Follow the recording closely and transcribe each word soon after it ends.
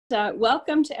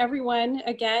Welcome to everyone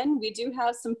again. We do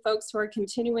have some folks who are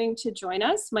continuing to join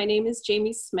us. My name is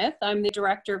Jamie Smith. I'm the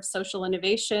Director of Social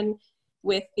Innovation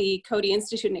with the Coady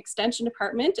Institute and Extension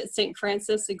Department at St.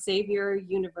 Francis Xavier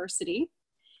University.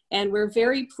 And we're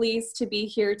very pleased to be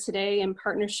here today in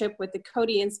partnership with the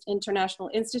Coady International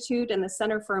Institute and the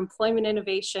Center for Employment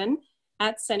Innovation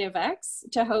at CENIVX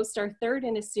to host our third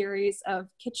in a series of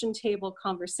kitchen table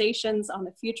conversations on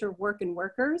the future of work and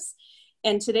workers.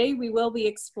 And today we will be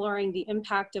exploring the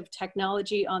impact of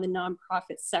technology on the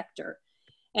nonprofit sector.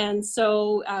 And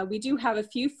so we do have a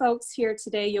few folks here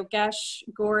today, Yogesh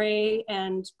Gore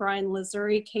and Brian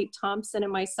Lazuri, Kate Thompson,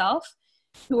 and myself,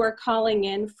 who are calling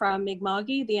in from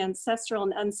Mi'kma'ki, the ancestral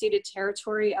and unceded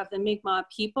territory of the Mi'kmaq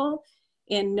people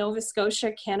in Nova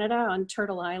Scotia, Canada, on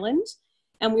Turtle Island.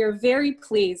 And we are very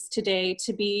pleased today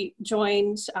to be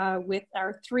joined with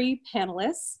our three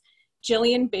panelists,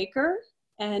 Jillian Baker.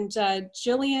 And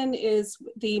Jillian is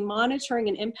the Monitoring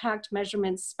and Impact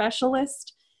Measurement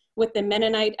Specialist with the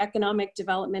Mennonite Economic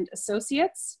Development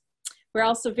Associates. We're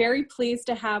also very pleased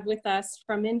to have with us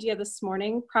from India this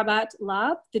morning, Prabhat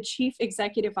Lab, the Chief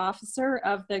Executive Officer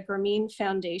of the Grameen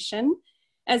Foundation,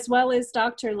 as well as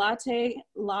Dr. Latte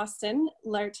Lawson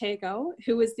Lartego,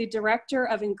 who is the Director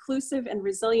of Inclusive and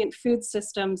Resilient Food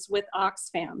Systems with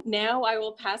Oxfam. Now I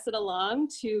will pass it along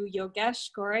to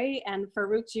Yogesh Gore and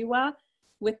Farooq Jiwa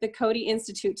with the Coady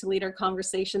Institute to lead our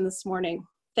conversation this morning.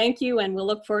 Thank you, and we'll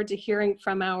look forward to hearing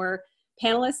from our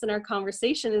panelists in our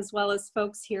conversation, as well as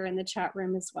folks here in the chat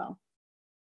room as well.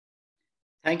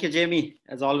 Thank you, Jamie,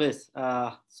 as always.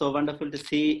 So wonderful to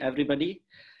see everybody.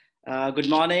 Good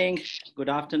morning, good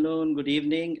afternoon, good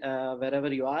evening,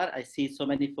 wherever you are. I see so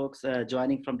many folks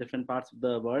joining from different parts of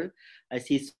the world. I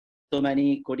see so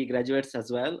many Coady graduates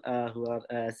as well who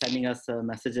are sending us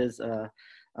messages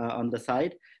on the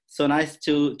side. So nice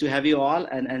to have you all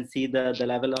and see the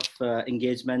level of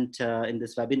engagement in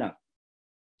this webinar.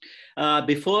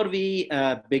 Before we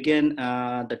begin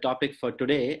the topic for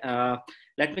today,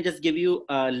 let me just give you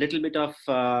a little bit of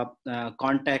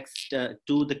context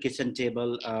to the kitchen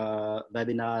table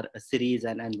webinar series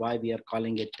and why we are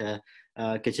calling it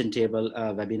kitchen table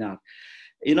webinar.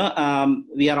 You know,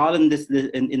 we are all in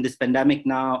this pandemic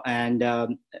now, and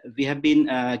we have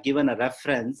been given a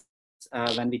reference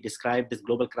when we describe this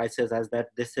global crisis as that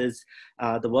this is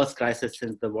the worst crisis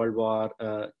since the World War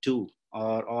II,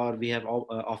 or we have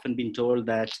often been told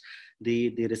that the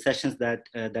recessions that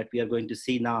we are going to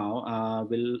see now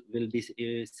will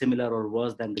be similar or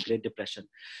worse than the Great Depression.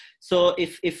 So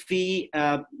if we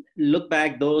look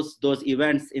back those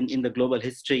events in the global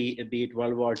history, be it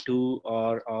World War II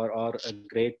or a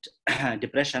Great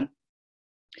Depression,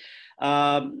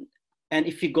 and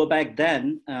if we go back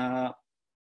then,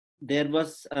 there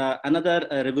was another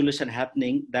revolution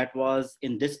happening that was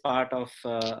in this part of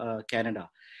Canada.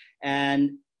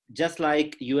 And just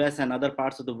like US and other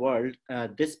parts of the world,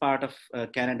 this part of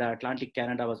Canada, Atlantic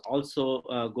Canada, was also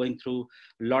going through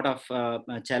a lot of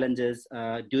challenges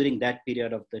during that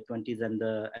period of the 20s and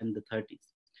the 30s.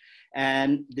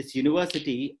 And this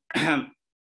university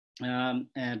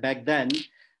back then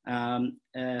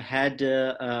had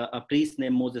a priest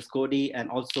named Moses Coady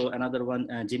and also another one,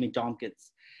 Jimmy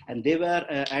Tompkins. And they were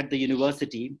at the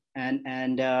university, and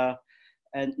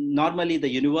normally the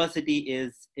university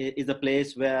is a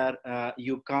place where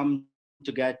you come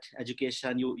to get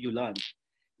education, you learn.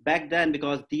 Back then,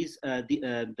 because these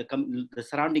the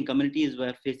surrounding communities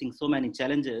were facing so many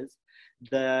challenges,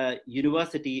 the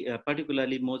university,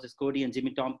 particularly Moses Coady and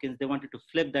Jimmy Tompkins, they wanted to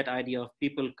flip that idea of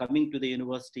people coming to the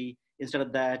university. Instead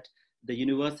of that, the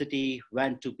university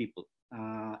went to people.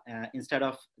 Instead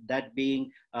of that being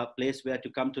a place where to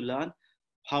come to learn,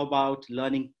 how about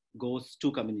learning goes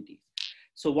to communities?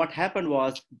 So what happened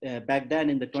was back then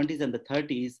in the 20s and the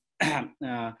 30s,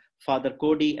 Father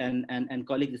Coady and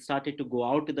colleagues started to go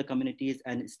out to the communities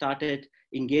and started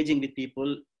engaging with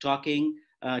people, talking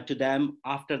to them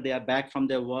after they are back from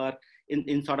their work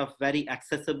in sort of very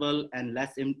accessible and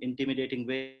less intimidating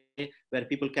way, where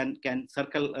people can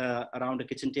circle around a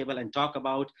kitchen table and talk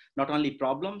about not only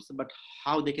problems, but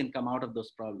how they can come out of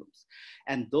those problems.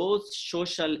 And those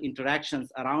social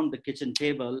interactions around the kitchen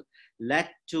table led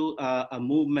to a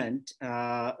movement,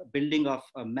 building of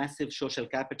a massive social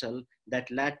capital that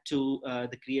led to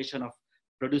the creation of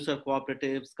producer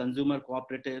cooperatives, consumer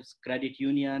cooperatives, credit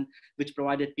union, which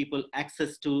provided people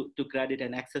access to credit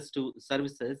and access to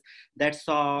services that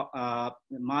saw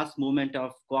mass movement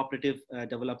of cooperative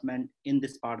development in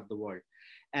this part of the world.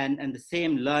 And the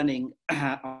same learning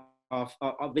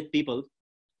with people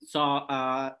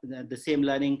saw the same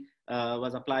learning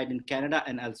was applied in Canada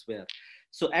and elsewhere.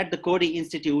 So at the Coady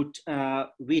Institute,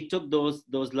 we took those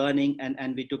learning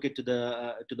and we took it to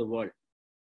the world.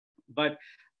 But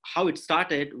how it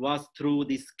started was through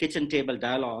these kitchen table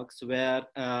dialogues where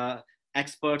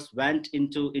experts went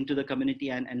into the community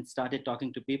and started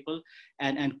talking to people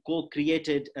and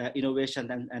co-created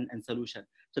innovation and solution.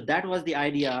 So that was the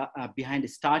idea behind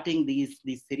starting these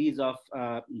series of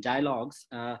dialogues,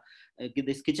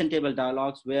 these kitchen table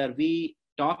dialogues, where we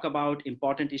talk about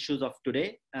important issues of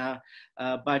today,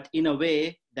 but in a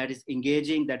way that is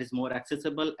engaging, that is more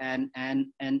accessible and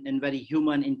very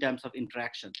human in terms of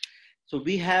interaction. So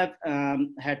we have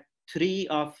had 3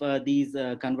 of these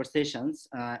conversations,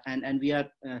 and we are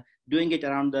doing it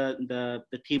around the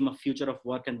theme of future of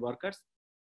work and workers.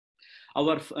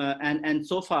 And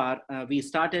so far we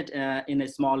started in a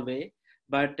small way,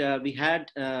 but we had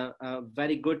a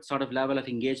very good sort of level of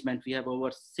engagement. We have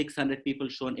over 600 people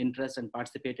shown interest and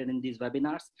participated in these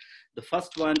webinars. The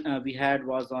first one we had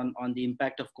was on the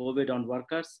impact of COVID on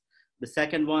workers. The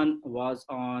second one was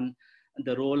on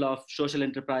the role of social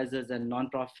enterprises and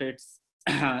nonprofits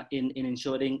in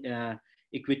ensuring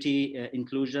equity,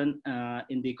 inclusion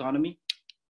in the economy.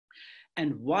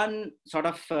 And one sort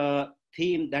of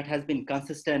theme that has been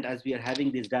consistent as we are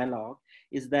having this dialogue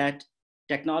is that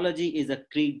technology is a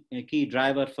key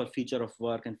driver for future of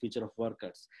work and future of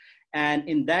workers. And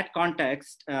in that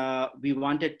context, we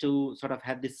wanted to sort of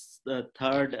have this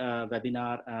third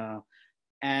webinar.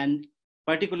 And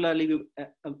particularly,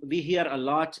 we hear a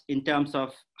lot in terms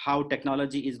of how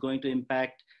technology is going to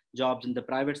impact jobs in the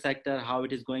private sector, how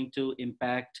it is going to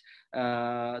impact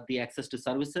the access to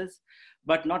services,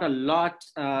 but not a lot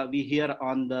we hear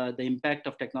on the impact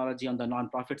of technology on the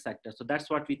nonprofit sector. So that's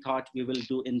what we thought we will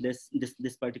do in this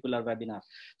particular webinar.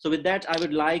 So with that, I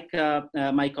would like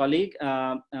my colleague,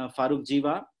 Farooq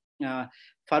Jiva.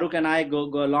 Farooq and I go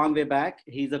a long way back.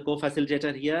 He's a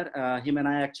co-facilitator here. Him and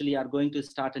I actually are going to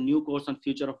start a new course on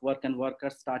future of work and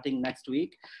workers starting next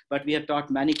week, but we have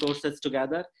taught many courses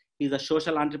together. He's a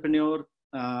social entrepreneur,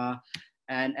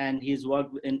 and he's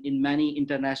worked in many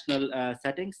international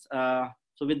settings.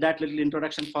 So with that little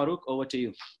introduction, Farooq, over to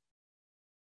you.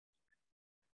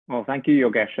 Well, thank you,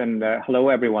 Yogesh, and hello,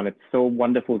 everyone. It's so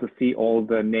wonderful to see all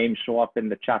the names show up in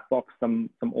the chat box, some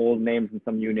old names and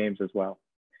some new names as well.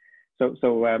 So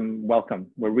welcome.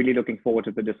 We're really looking forward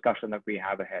to the discussion that we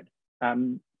have ahead.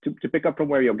 To pick up from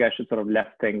where Yogesh had sort of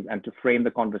left things and to frame the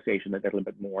conversation a little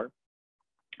bit more,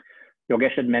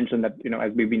 Yogesh had mentioned that,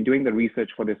 as we've been doing the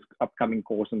research for this upcoming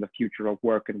course on the future of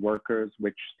work and workers,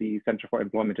 which the Center for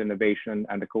Employment Innovation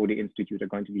and the Coady Institute are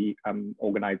going to be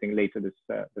organizing later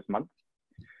this month,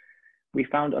 we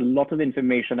found a lot of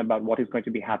information about what is going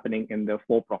to be happening in the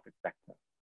for-profit sector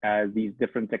as these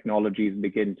different technologies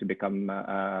begin to become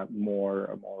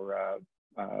more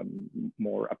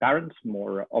apparent,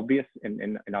 more obvious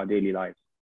in our daily lives.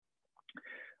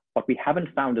 What we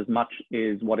haven't found as much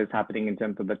is what is happening in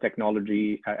terms of the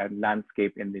technology and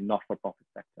landscape in the not-for-profit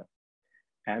sector.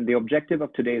 And the objective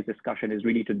of today's discussion is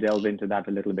really to delve into that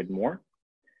a little bit more.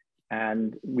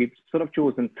 And we've sort of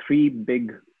chosen 3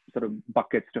 big sort of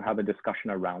buckets to have a discussion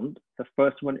around. The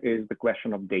first one is the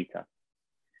question of data.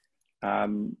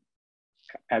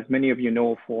 As many of you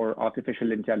know, for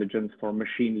artificial intelligence, for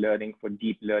machine learning, for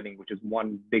deep learning, which is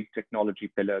one big technology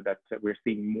pillar that we're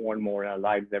seeing more and more in our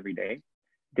lives every day,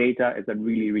 data is a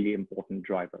really, really important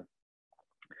driver.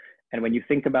 And when you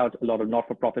think about a lot of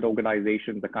not-for-profit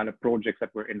organizations, the kind of projects that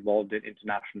we're involved in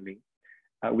internationally,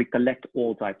 we collect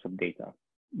all types of data.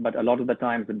 But a lot of the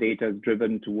times the data is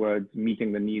driven towards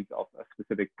meeting the needs of a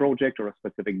specific project or a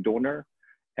specific donor.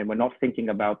 And we're not thinking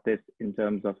about this in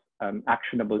terms of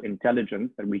actionable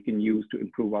intelligence that we can use to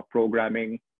improve our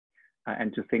programming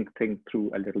and to think things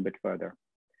through a little bit further.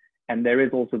 And there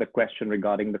is also the question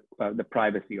regarding the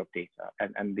privacy of data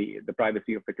and the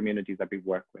privacy of the communities that we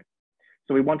work with.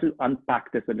 So we want to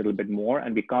unpack this a little bit more,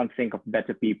 and we can't think of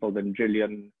better people than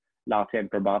Jillian, Latte, and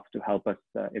Prabhat to help us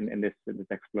in this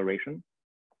exploration.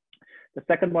 The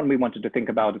second one we wanted to think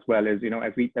about as well is,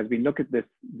 as we look at this,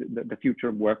 the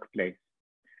future workplace,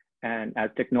 and as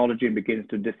technology begins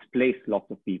to displace lots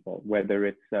of people, whether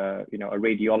it's a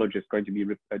radiologist going to be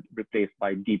replaced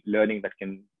by deep learning that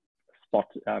can spot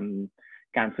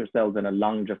cancer cells in a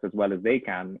lung just as well as they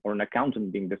can, or an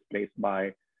accountant being displaced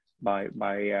by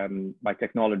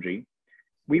technology,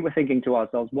 we were thinking to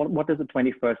ourselves, what does a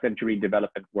 21st century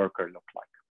development worker look like?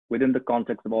 Within the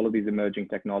context of all of these emerging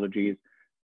technologies,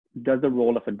 does the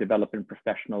role of a development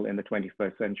professional in the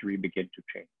 21st century begin to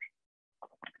change?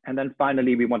 And then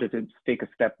finally, we wanted to take a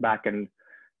step back and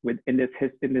in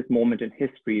this moment in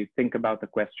history, think about the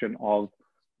question of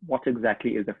what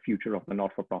exactly is the future of the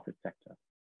not-for-profit sector?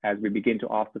 as we begin to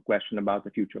ask the question about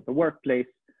the future of the workplace,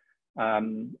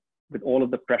 with all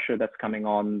of the pressure that's coming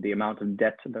on, the amount of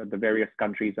debt that the various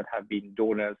countries that have been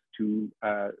donors to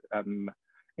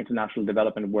international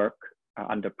development work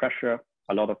under pressure,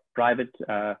 a lot of private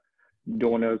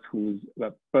donors whose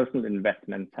personal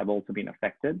investments have also been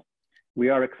affected. We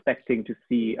are expecting to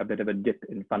see a bit of a dip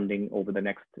in funding over the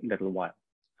next little while.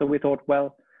 So we thought,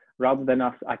 well, rather than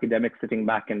us academics sitting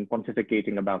back and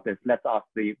pontificating about this, let's ask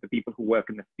the people who work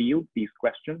in the field these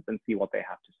questions and see what they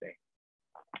have to say.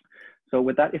 So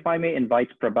with that, if I may invite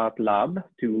Prabhat Lab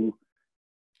to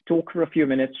talk for a few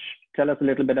minutes, tell us a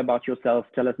little bit about yourself,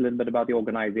 tell us a little bit about the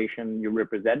organization you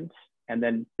represent, and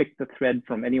then pick the thread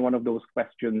from any one of those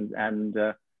questions and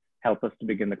help us to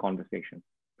begin the conversation.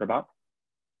 Prabhat?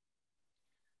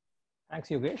 Thanks,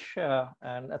 Yogesh.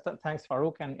 And thanks,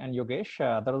 Farooq and Yogesh.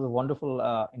 That was a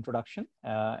wonderful introduction.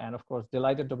 And of course,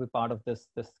 delighted to be part of this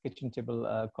kitchen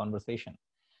table conversation.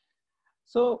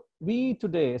 So we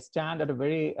today stand at a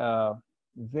very,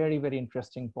 very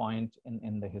interesting point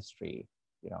in the history.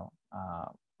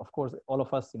 Of course, all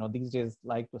of us, these days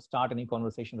like to start any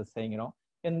conversation with saying,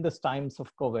 in this times of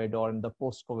COVID or in the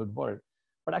post-COVID world.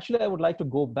 But actually, I would like to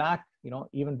go back,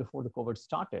 even before the COVID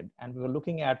started. And we were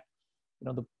looking at,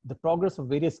 the progress of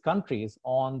various countries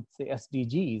on, say,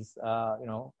 SDGs,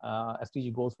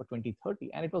 SDG goals for 2030.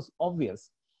 And it was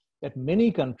obvious that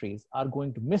many countries are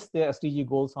going to miss their SDG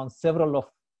goals on several of,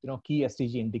 key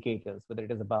SDG indicators, whether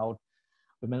it is about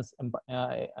women's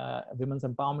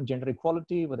empowerment, gender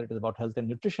equality, whether it is about health and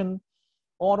nutrition,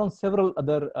 or on several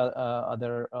other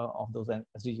of those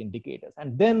SDG indicators.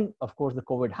 And then, of course, the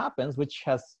COVID happens, which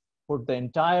has put the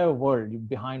entire world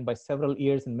behind by several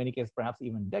years, in many cases, perhaps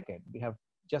even decades. We have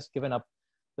just given up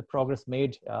the progress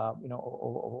made,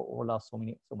 over last so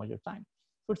much of time.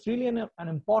 So it's really an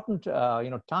important,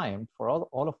 time for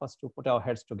all of us to put our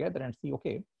heads together and see,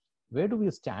 okay, where do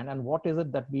we stand and what is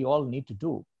it that we all need to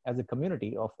do as a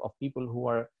community of people who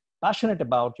are passionate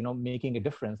about, making a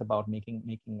difference, about making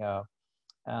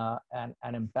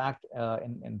an impact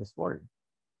in this world.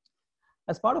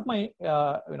 As part of my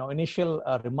initial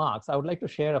remarks, I would like to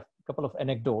share a couple of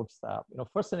anecdotes.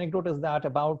 First anecdote is that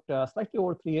about slightly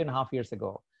over 3.5 years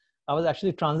ago, I was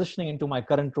actually transitioning into my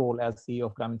current role as CEO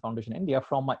of Grameen Foundation India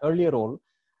from my earlier role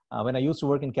when I used to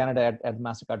work in Canada at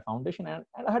MasterCard Foundation, and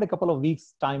I had a couple of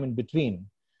weeks time in between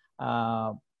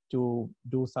to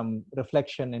do some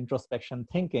reflection, introspection,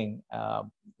 thinking,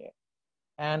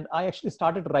 and I actually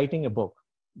started writing a book.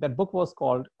 That book was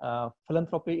called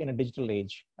Philanthropy in a Digital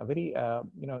Age, a very,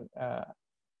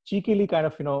 cheekily kind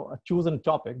of, chosen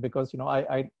topic because,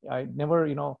 I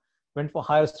never, went for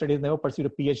higher studies, never pursued a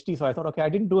PhD. So I thought, okay, I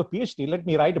didn't do a PhD. Let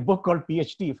me write a book called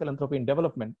PhD, Philanthropy in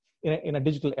Development in a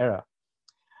Digital Era.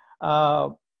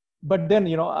 But then,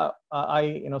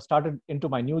 I, started into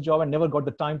my new job and never got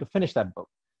the time to finish that book.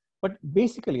 But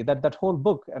basically that whole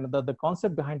book and the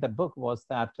concept behind that book was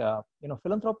that,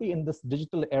 philanthropy in this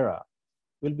digital era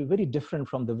will be very different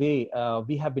from the way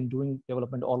we have been doing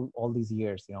development all these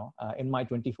years, in my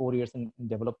 24 years in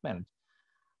development.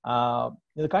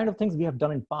 The kind of things we have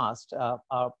done in past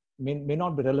may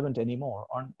not be relevant anymore.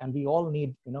 And we all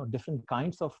need, different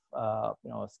kinds of,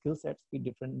 skill sets, we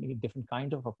need different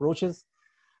kinds of approaches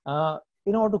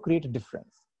in order to create a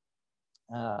difference.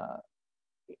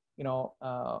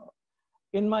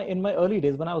 In my early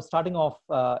days, when I was starting off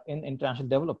in international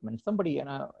development, somebody,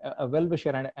 a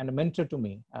well-wisher and a mentor to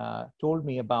me, told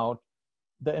me about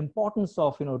the importance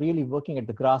of really working at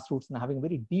the grassroots and having a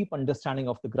very deep understanding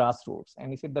of the grassroots. And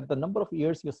he said that the number of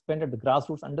years you spend at the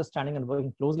grassroots, understanding and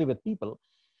working closely with people,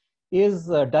 is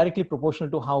directly proportional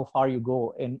to how far you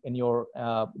go in your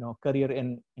career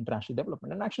in international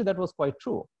development. And actually, that was quite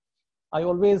true. I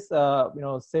always,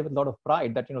 say with a lot of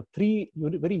pride that, three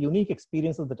very unique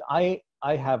experiences that I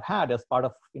have had as part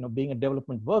of, being a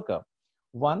development worker.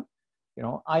 One,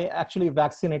 I actually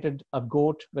vaccinated a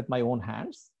goat with my own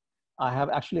hands. I have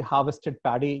actually harvested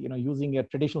paddy, using a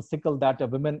traditional sickle that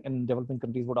women in developing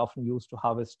countries would often use to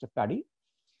harvest paddy.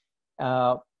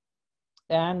 I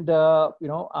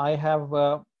have,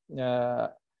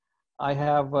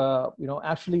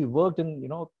 actually worked in,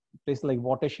 places like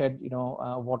watersheds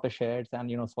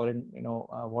and soil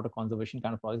water conservation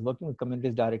kind of projects, working with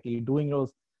communities directly, doing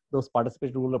those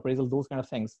participatory rural appraisal, those kind of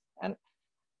things. And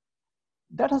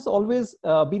that has always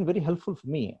been very helpful for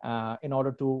me in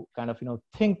order to kind of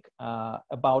think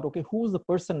about, okay, who's the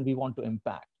person we want to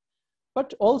impact.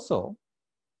 But also,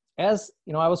 as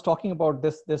I was talking about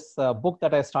this book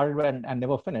that I started and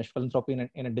never finished, Philanthropy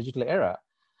in a Digital Era.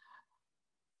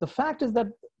 the fact is that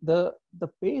the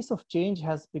pace of change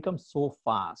has become so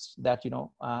fast that,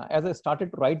 as I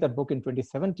started to write that book in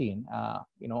 2017,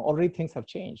 already things have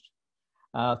changed.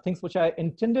 Things which I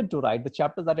intended to write, the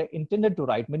chapters that I intended to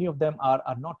write, many of them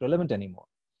are not relevant anymore.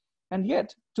 And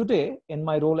yet today, in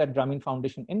my role at Grameen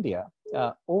Foundation India,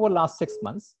 over last 6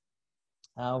 months,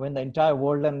 when the entire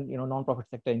world and non-profit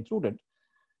sector included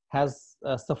has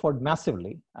suffered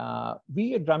massively,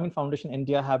 we at Grameen Foundation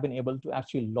India have been able to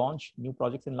actually launch new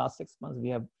projects in last 6 months. We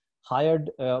have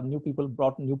hired new people,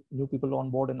 brought new people on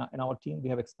board in our team. We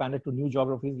have expanded to new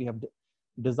geographies. We have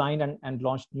designed and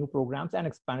launched new programs and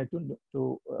expanded to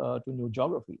new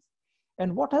geographies.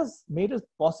 And what has made it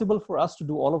possible for us to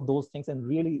do all of those things in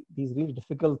these really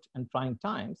difficult and trying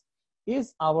times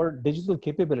is our digital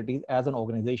capabilities as an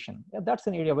organization. And that's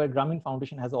an area where Grameen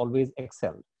Foundation has always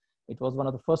excelled. It was one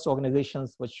of the first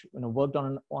organizations which worked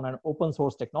on an open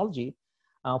source technology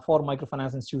for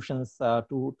microfinance institutions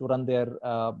to run their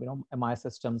MI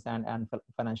systems and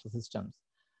financial systems.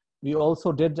 We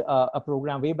also did a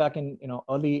program way back in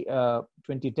early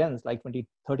 2010s, like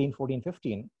 2013, 14,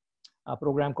 15, a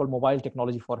program called Mobile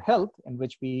Technology for Health, in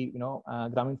which we,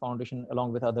 Grameen Foundation,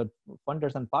 along with other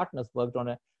funders and partners, worked on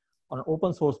an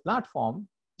open source platform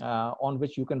on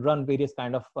which you can run various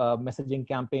kind of messaging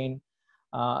campaign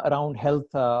around health,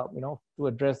 to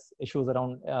address issues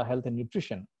around health and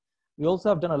nutrition. We also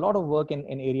have done a lot of work in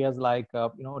areas like,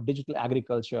 digital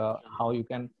agriculture, how you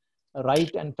can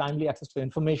right and timely access to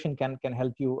information can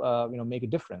help you, make a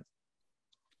difference.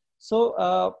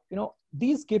 So,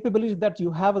 these capabilities that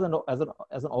you have as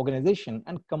an organization,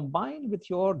 and combined with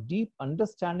your deep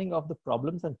understanding of the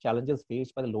problems and challenges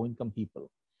faced by the low-income people,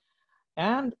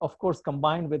 and of course,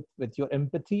 combined with your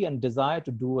empathy and desire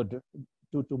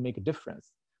to make a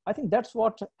difference, I think that's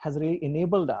what has really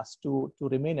enabled us to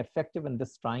remain effective in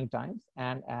this trying times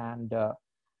and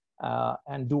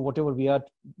do whatever we are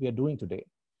doing today.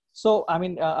 So, I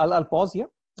mean, I'll pause here.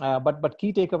 But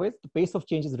key takeaways: the pace of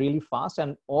change is really fast,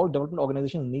 and all development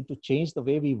organizations need to change the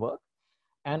way we work.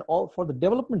 And all for the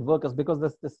development workers, because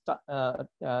this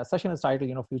session is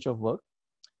titled, Future of Work.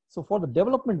 So for the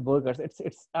development workers,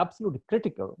 it's absolutely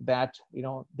critical that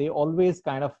they always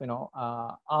kind of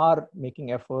are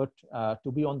making effort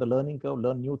to be on the learning curve,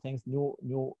 learn new things,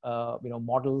 new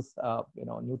models,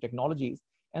 new technologies,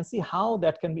 and see how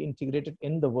that can be integrated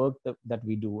in the work that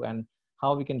we do, and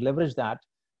how we can leverage that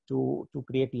to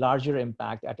create larger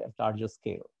impact at a larger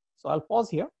scale. So I'll pause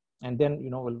here, and then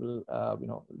we'll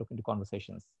look into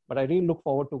conversations. But I really look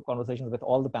forward to conversations with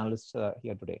all the panelists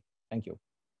here today. Thank you.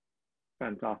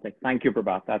 Fantastic. Thank you,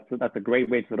 Prabhat. That's a great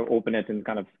way to sort of open it and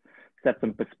kind of set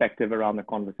some perspective around the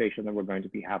conversation that we're going to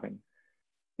be having.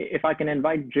 If I can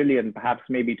invite Jillian, perhaps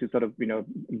maybe to sort of,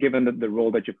 given the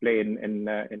role that you play in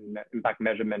impact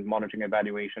measurement, monitoring,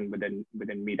 evaluation within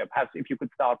MEDA, perhaps if you could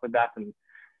start with that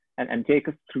and take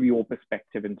us through your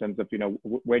perspective in terms of,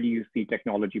 where do you see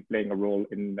technology playing a role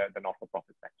in the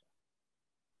not-for-profit sector?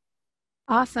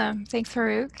 Awesome. Thanks,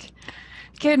 Farouk.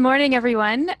 Good morning,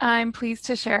 everyone. I'm pleased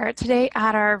to share today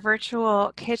at our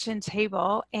virtual kitchen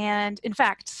table. And in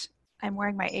fact, I'm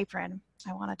wearing my apron.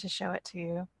 I wanted to show it to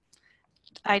you.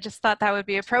 I just thought that would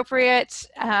be appropriate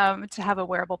to have a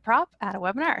wearable prop at a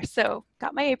webinar. So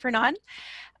got my apron on.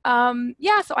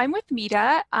 So I'm with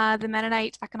MEDA, the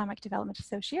Mennonite Economic Development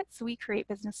Associates. So we create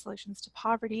business solutions to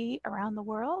poverty around the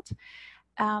world.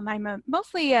 I'm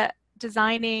mostly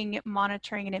designing,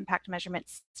 monitoring, and impact measurement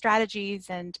strategies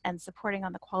and supporting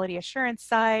on the quality assurance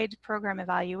side, program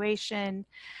evaluation.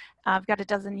 I've got a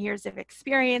dozen years of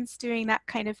experience doing that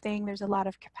kind of thing. There's a lot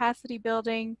of capacity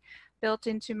building built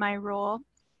into my role.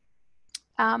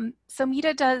 So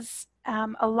MEDA does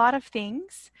a lot of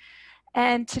things.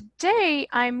 And today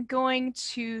I'm going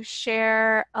to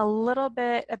share a little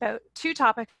bit about two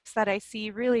topics that I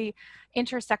see really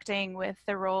intersecting with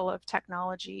the role of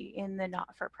technology in the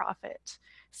not-for-profit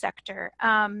sector.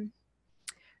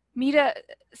 MEDA,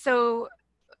 so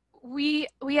we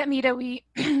at MEDA, we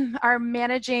are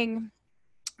managing,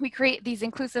 we create these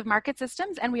inclusive market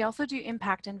systems, and we also do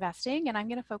impact investing, and I'm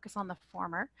going to focus on the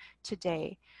former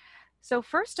today. So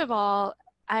first of all,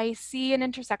 I see an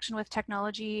intersection with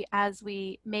technology as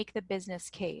we make the business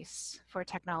case for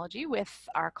technology with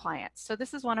our clients. So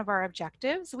this is one of our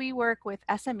objectives. We work with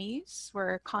SMEs.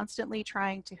 We're constantly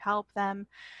trying to help them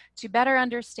to better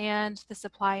understand the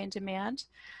supply and demand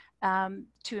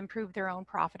to improve their own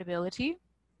profitability.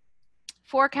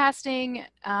 Forecasting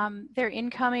their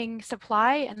incoming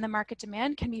supply and the market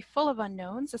demand can be full of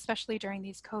unknowns, especially during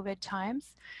these COVID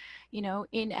times.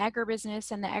 In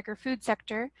agribusiness and the agri-food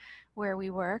sector where we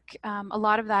work, a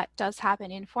lot of that does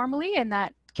happen informally, and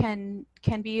that can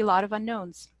be a lot of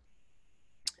unknowns.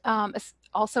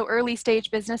 Also early stage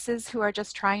businesses who are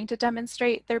just trying to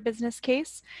demonstrate their business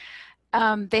case.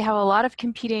 They have a lot of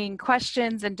competing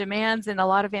questions and demands and a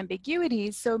lot of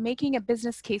ambiguities. So making a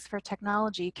business case for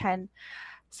technology can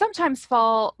sometimes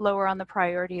fall lower on the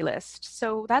priority list.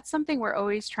 So that's something we're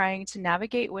always trying to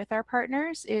navigate with our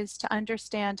partners, is to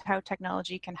understand how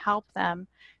technology can help them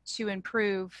to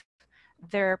improve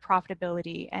their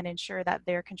profitability and ensure that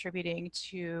they're contributing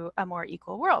to a more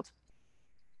equal world.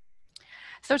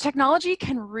 So technology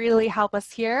can really help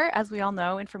us here. As we all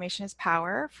know, information is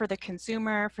power for the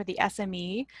consumer, for the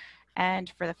SME, and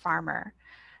for the farmer.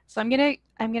 So I'm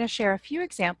gonna share a few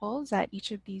examples at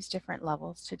each of these different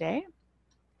levels today.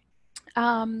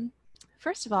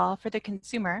 First of all, for the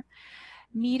consumer,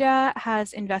 Mita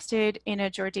has invested in a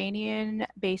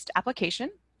Jordanian-based application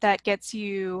that gets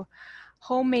you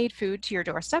homemade food to your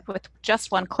doorstep with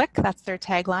just one click. That's their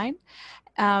tagline.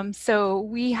 So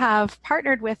we have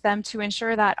partnered with them to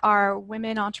ensure that our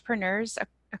women entrepreneurs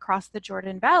across the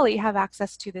Jordan Valley have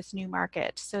access to this new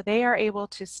market. So they are able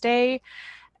to stay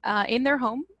in their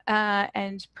home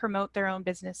and promote their own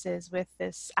businesses with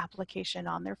this application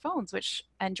on their phones,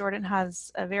 and Jordan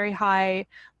has a very high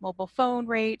mobile phone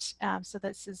rate. So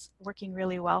this is working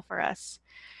really well for us.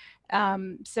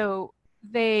 So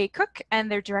they cook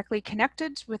and they're directly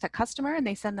connected with a customer, and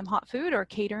they send them hot food or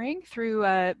catering through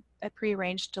a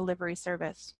prearranged delivery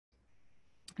service.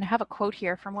 And I have a quote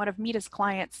here from one of Mita's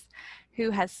clients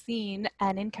who has seen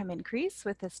an income increase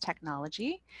with this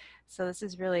technology. So this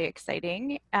is really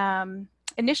exciting.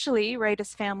 Initially,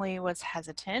 Rita's family was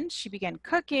hesitant. She began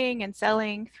cooking and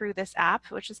selling through this app,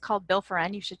 which is called Bill for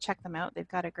N. You should check them out. They've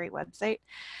got a great website.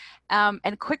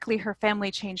 And quickly, her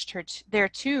family changed their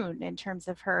tune in terms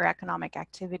of her economic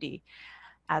activity.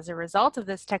 As a result of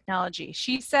this technology,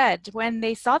 she said, when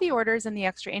they saw the orders and the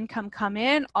extra income come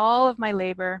in, all of my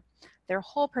labor, their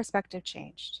whole perspective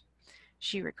changed.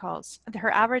 She recalls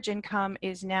her average income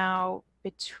is now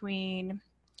between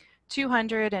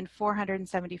 200 and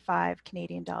 475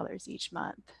 Canadian dollars each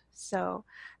month. So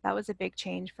that was a big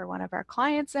change for one of our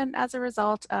clients, and as a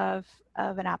result of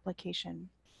an application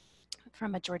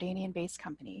from a Jordanian-based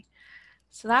company.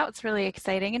 So that was really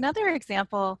exciting. Another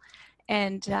example,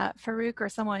 and Farouk or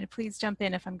someone, please jump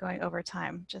in if I'm going over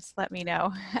time, just let me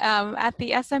know. At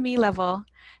the SME level,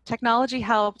 technology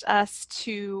helped us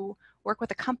to work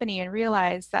with a company and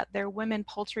realize that their women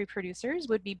poultry producers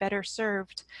would be better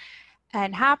served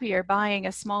and happier buying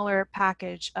a smaller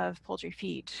package of poultry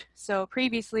feed. So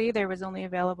previously there was only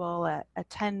available a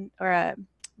 25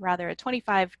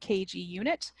 kg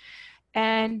unit,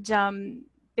 and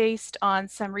based on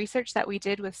some research that we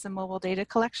did with some mobile data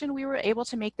collection, we were able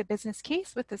to make the business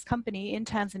case with this company in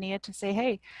Tanzania to say,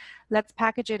 hey, let's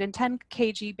package it in 10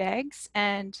 kg bags,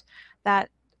 and that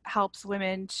helps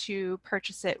women to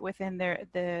purchase it within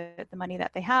the money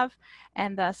that they have,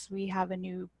 and thus we have a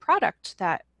new product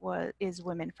that is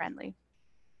women friendly.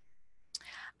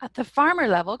 At the farmer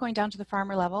level, going down to the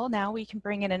farmer level, now we can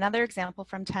bring in another example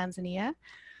from Tanzania.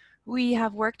 We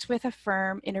have worked with a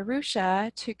firm in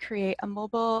Arusha to create a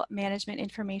mobile management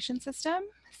information system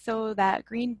so that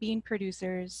green bean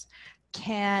producers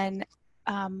can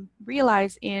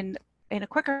realize in a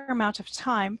quicker amount of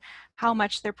time how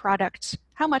much of their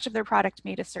product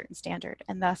made a certain standard,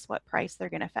 and thus what price they're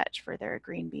going to fetch for their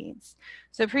green beans.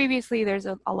 So previously there's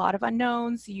a lot of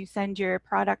unknowns. You send your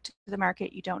product to the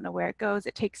market, you don't know where it goes,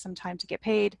 it takes some time to get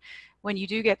paid. When you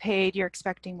do get paid, you're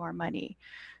expecting more money.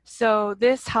 So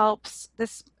this helps,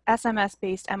 this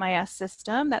SMS-based MIS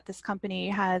system that this company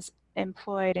has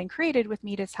employed and created with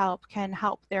Mita's help can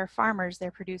help their farmers,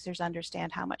 their producers,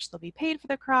 understand how much they'll be paid for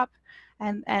the crop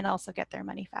and also get their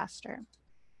money faster.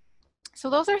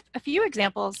 So those are a few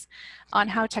examples on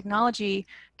how technology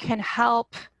can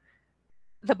help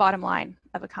the bottom line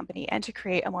of a company and to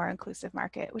create a more inclusive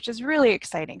market, which is really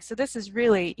exciting. So this is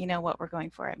really, what we're going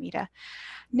for at Mita.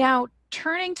 Now,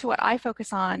 turning to what I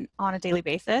focus on a daily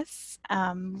basis,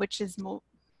 which is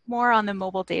more on the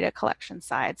mobile data collection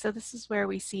side. So this is where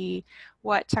we see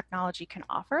what technology can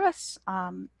offer us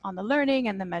on the learning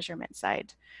and the measurement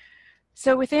side.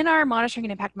 So within our monitoring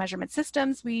and impact measurement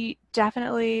systems, we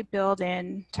definitely build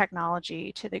in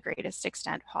technology to the greatest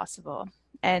extent possible.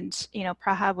 And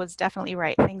Prahab was definitely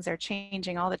right. Things are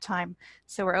changing all the time.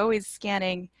 So we're always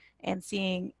scanning and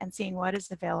seeing what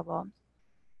is available.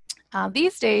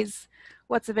 These days,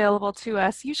 what's available to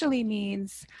us usually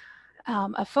means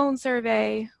a phone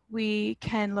survey. We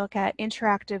can look at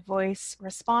interactive voice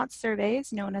response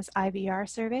surveys known as IVR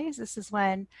surveys. This is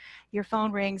when your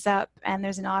phone rings up and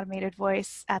there's an automated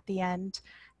voice at the end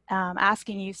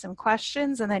asking you some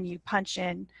questions, and then you punch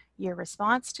in your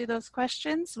response to those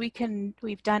questions. We've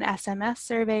done SMS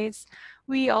surveys.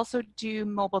 We also do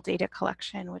mobile data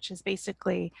collection, which is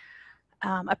basically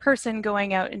a person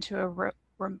going out into a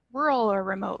rural or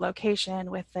remote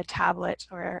location with a tablet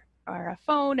or a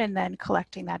phone and then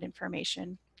collecting that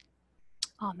information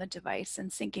on the device and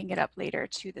syncing it up later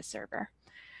to the server.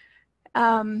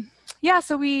 Yeah,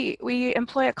 so we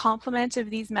employ a complement of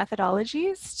these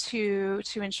methodologies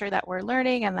to ensure that we're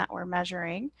learning and that we're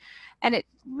measuring. And it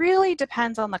really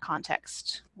depends on the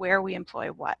context where we employ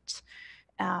what.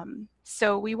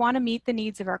 So we want to meet the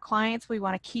needs of our clients. We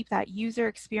want to keep that user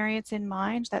experience in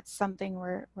mind. That's something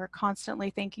we're constantly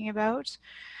thinking about.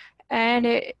 And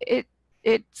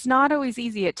it's not always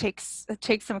easy. It takes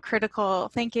some critical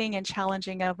thinking and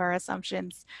challenging of our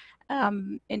assumptions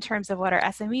in terms of what our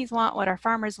SMEs want, what our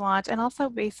farmers want, and also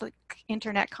basic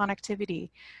internet connectivity.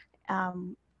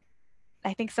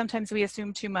 I think sometimes we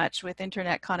assume too much with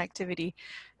internet connectivity.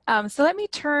 So let me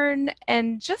turn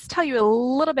and just tell you a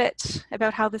little bit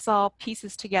about how this all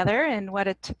pieces together and what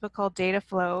a typical data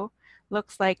flow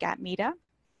looks like at MEDA.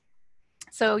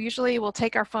 So usually we'll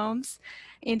take our phones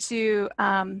into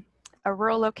a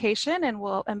rural location and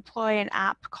we'll employ an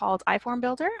app called iForm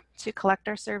Builder to collect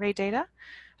our survey data.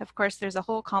 Of course, there's a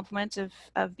whole complement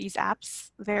of these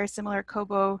apps, very similar,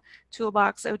 Kobo,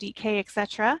 Toolbox, ODK,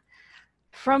 etc.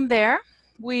 From there,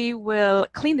 we will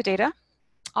clean the data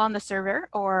on the server,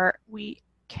 or we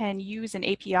can use an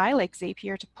API like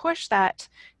Zapier to push that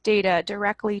data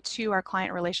directly to our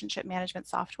client relationship management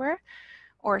software,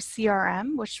 or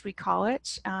CRM, which we call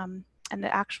it. And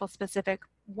the actual specific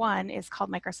one is called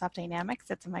Microsoft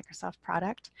Dynamics. It's a Microsoft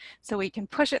product. So we can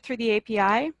push it through the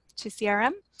API to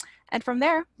CRM. And from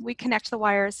there, we connect the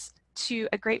wires to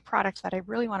a great product that I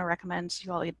really want to recommend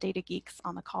to all the data geeks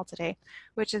on the call today,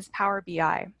 which is Power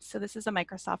BI. So this is a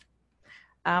Microsoft,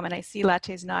 and I see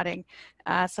Latte's nodding,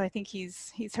 so I think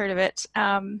he's heard of it.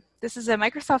 This is a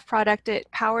Microsoft product. It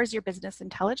powers your business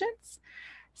intelligence.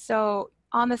 So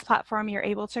on this platform, you're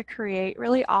able to create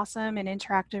really awesome and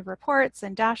interactive reports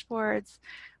and dashboards,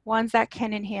 ones that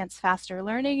can enhance faster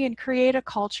learning and create a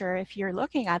culture, if you're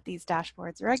looking at these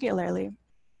dashboards regularly,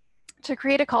 to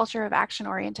create a culture of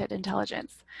action-oriented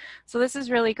intelligence. So this is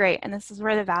really great, and this is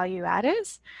where the value add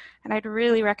is. And I'd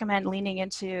really recommend leaning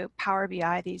into Power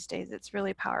BI these days. It's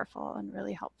really powerful and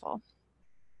really helpful.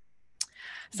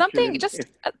 Something just,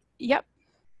 yep.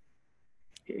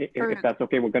 If that's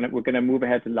okay, we're gonna move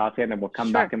ahead to Latte, and then we'll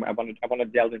come back, and I want to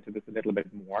delve into this a little bit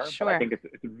more. But I think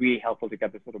it's really helpful to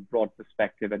get this sort of broad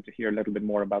perspective and to hear a little bit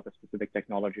more about the specific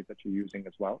technologies that you're using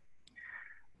as well.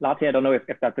 Latte, I don't know if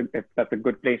that's a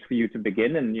good place for you to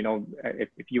begin, and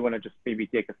if you want to just maybe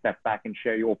take a step back and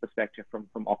share your perspective from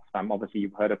Oxfam. Obviously,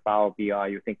 you've heard of Power BI.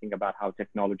 You're thinking about how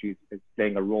technology is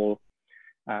playing a role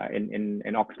in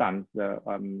Oxfam's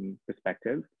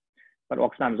perspective. But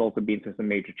Oxfam has also been through some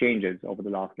major changes over the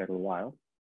last little while.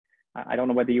 I don't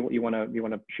know whether you want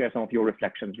to share some of your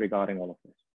reflections regarding all of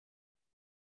this.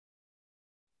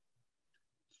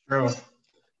 Sure.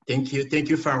 Thank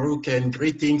you, Farouk, and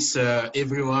greetings,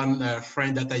 everyone,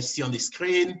 friend that I see on the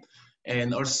screen.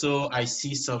 And also, I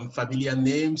see some familiar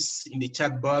names in the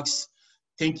chat box.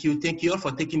 Thank you all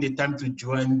for taking the time to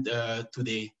join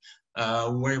today.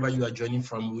 Wherever you are joining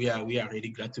from, we are really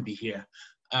glad to be here.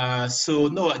 So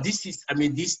no,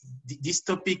 this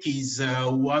topic is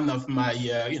one of my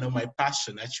my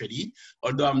passion, actually.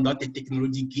 Although I'm not a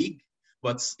technology geek,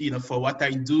 but for what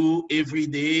I do every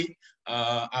day,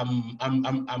 I'm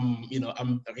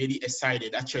really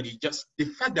excited. Actually, just the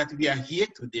fact that we are here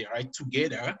today, right,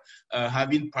 together,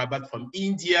 having Prabhat from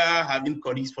India, having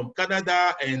colleagues from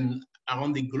Canada and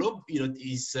around the globe,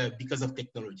 is because of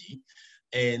technology.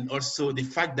 And also the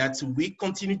fact that we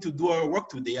continue to do our work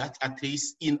today, at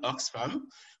least in Oxfam.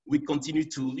 We continue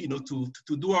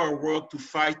to do our work to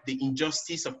fight the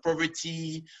injustice of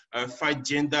poverty, fight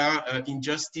gender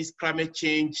injustice, climate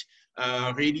change,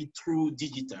 really through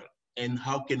digital. And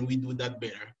how can we do that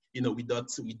better, without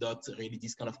really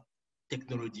this kind of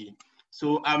technology?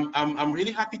 So I'm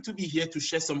really happy to be here to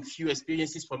share some few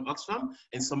experiences from Oxfam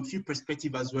and some few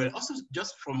perspectives as well. Also,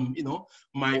 just from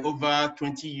my over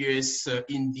 20 years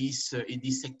in this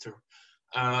sector.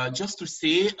 Just to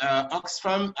say,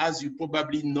 Oxfam, as you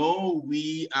probably know,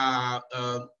 we are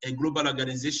a global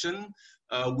organization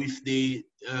with the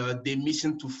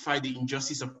mission to fight the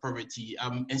injustice of poverty.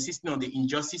 I'm insisting on the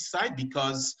injustice side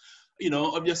because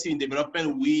obviously in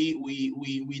development, we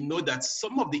know that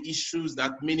some of the issues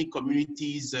that many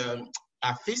communities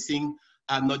are facing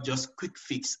are not just quick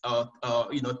fix or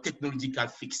technological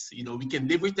fix. We can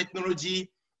leverage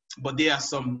technology but there are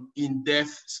some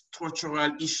in-depth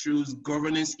structural issues,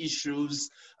 governance issues,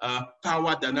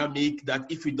 power dynamic that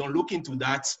if we don't look into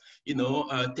that,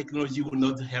 technology will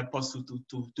not help us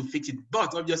to fix it.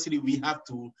 But obviously we have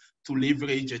to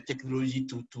leverage technology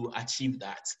to achieve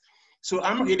that. So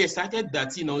I'm really excited that,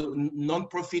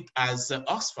 nonprofit as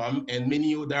Oxfam and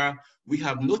many other, we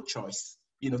have no choice,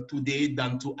 today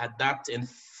than to adapt and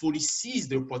fully seize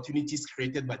the opportunities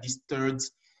created by this third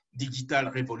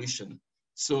digital revolution.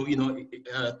 So,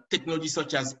 technology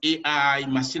such as AI,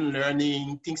 machine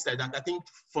learning, things like that, I think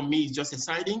for me it's just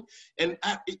exciting. And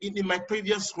in my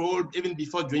previous role, even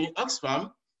before joining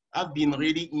Oxfam, I've been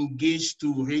really engaged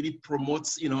to really promote,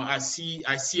 I see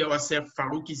ourselves,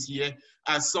 Farouk is here,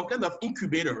 as some kind of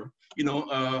incubator.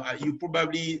 You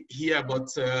probably hear about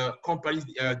companies,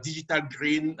 Digital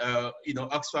Green,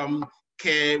 Oxfam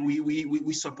Care.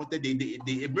 We supported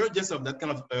the emergence of that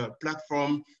kind of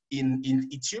platform in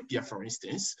Ethiopia, for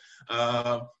instance.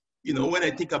 When I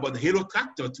think about the Hello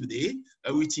Tractor today,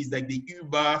 which is like the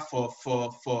Uber for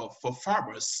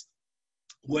farmers,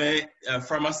 where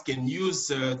farmers can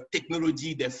use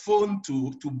technology, their phone,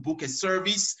 to book a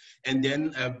service and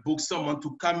then book someone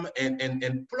to come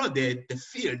and plow the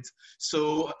field.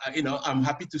 So, I'm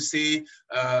happy to say,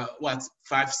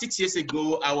 5-6 years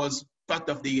ago, I was part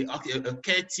of the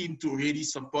care team to really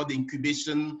support the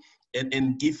incubation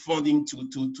and give funding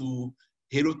to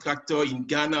Hello Tractor in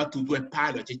Ghana to do a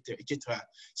pilot, etc.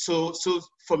 So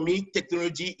for me,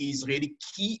 technology is really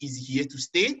key, is here to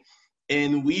stay.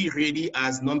 And we really,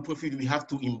 as nonprofit, we have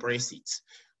to embrace it.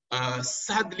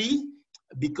 Sadly,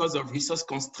 because of resource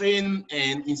constraint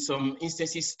and in some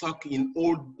instances stuck in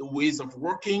old ways of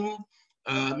working,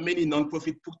 many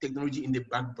nonprofit put technology in the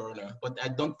back burner. But I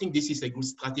don't think this is a good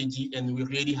strategy, and we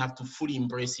really have to fully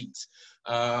embrace it.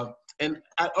 And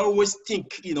I always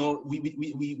think, we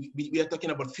are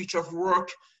talking about future of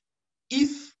work.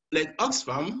 If, like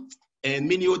Oxfam and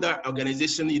many other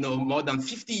organizations, more than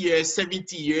 50 years,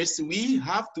 70 years, we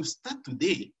have to start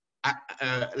today,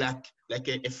 like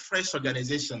a fresh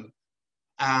organization.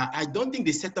 I don't think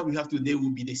the setup we have today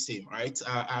will be the same, right?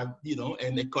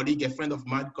 And a friend of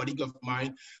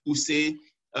mine, who say,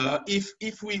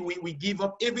 if we give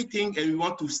up everything and we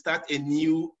want to start a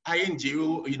new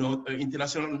INGO,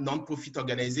 international nonprofit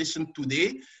organization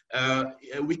today,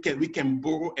 we can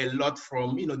borrow a lot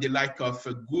from, the like of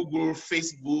Google,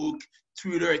 Facebook,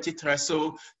 Twitter, etc.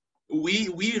 So we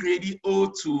really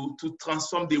owe to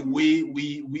transform the way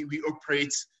we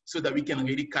operate, so that we can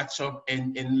really catch up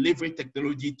and leverage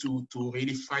technology to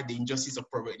really fight the injustice of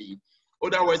poverty.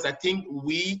 Otherwise, I think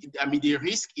the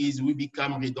risk is we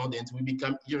become redundant, we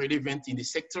become irrelevant in the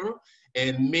sector,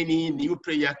 and many new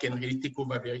players can really take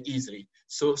over very easily.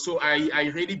 So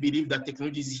I really believe that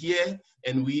technology is here,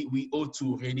 and we ought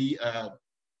to really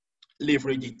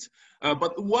leverage it.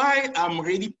 But why I'm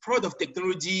really proud of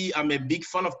technology, I'm a big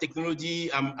fan of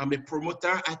technology, I'm a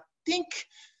promoter, I think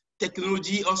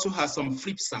technology also has some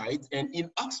flip side. And in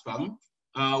Oxfam,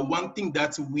 one thing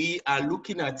that we are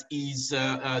looking at is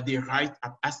the right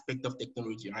aspect of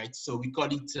technology, right? So we call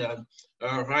it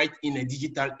right in a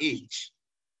digital age.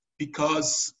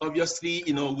 Because obviously,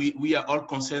 we are all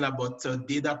concerned about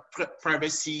data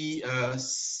privacy,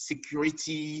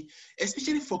 security,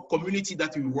 especially for community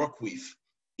that we work with.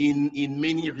 In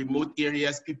many remote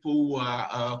areas, people who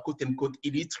are quote unquote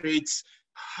illiterate,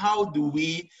 how do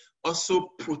we also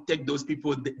protect those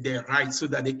people, their rights, so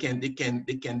that they can,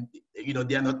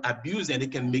 they are not abused and they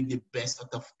can make the best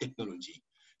out of technology.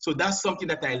 So that's something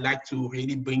that I like to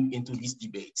really bring into these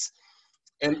debates.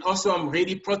 And also, I'm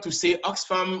really proud to say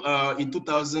Oxfam in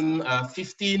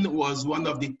 2015 was one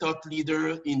of the thought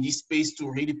leaders in this space to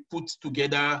really put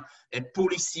together a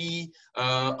policy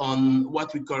on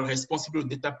what we call responsible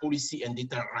data policy and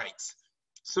data rights.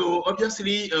 So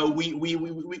obviously,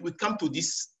 we come to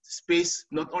this space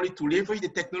not only to leverage the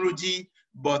technology,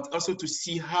 but also to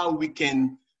see how we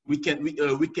can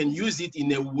use it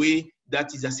in a way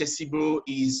that is accessible,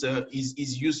 is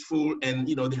useful, and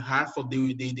the half of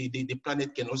the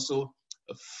planet can also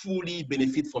fully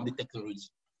benefit from the technology.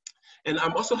 And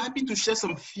I'm also happy to share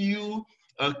some few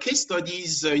case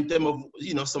studies in terms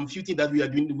of some few things that we are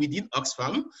doing within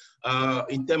Oxfam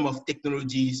in terms of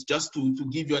technologies. Just to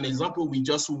give you an example, we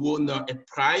just won a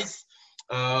prize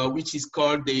which is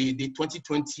called the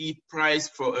 2020 prize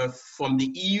from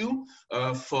the EU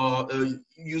for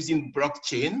using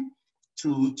blockchain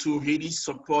to really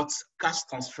support cash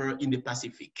transfer in the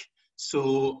Pacific.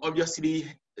 So obviously,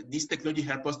 this technology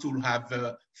helps us to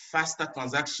have faster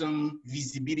transaction,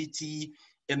 visibility,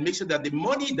 and make sure that the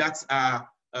money that are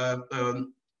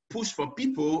push for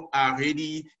people are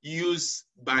already used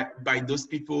by those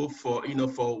people for,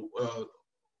 for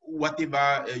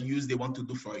whatever use they want to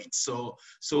do for it. So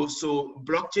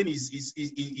blockchain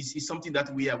is something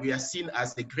that we are seeing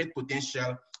as a great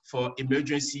potential for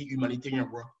emergency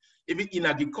humanitarian work. Even in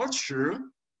agriculture,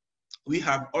 we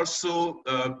have also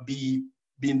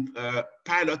been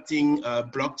piloting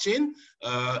blockchain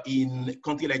in a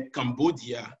country like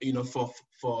Cambodia,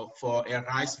 for a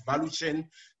rice value chain,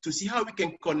 to see how we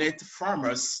can connect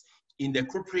farmers in the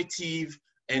cooperative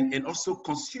and also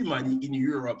consumer in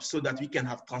Europe, so that we can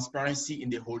have transparency in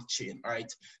the whole chain,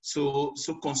 right? So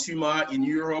consumer in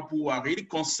Europe who are really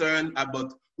concerned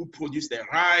about who produce their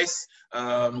rice,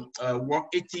 work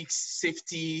ethics,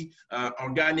 safety,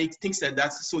 organic, things like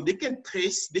that. So they can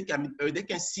trace, they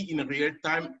can see in real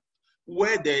time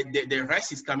where the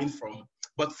rice is coming from.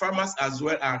 But farmers as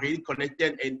well are really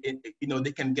connected, and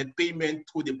they can get payment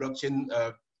through the blockchain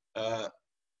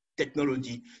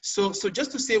technology. So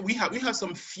just to say, we have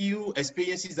some few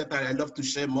experiences that I love to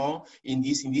share more in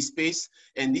this space,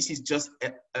 and this is just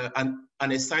an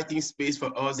exciting space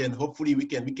for us, and hopefully we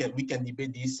can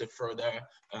debate this further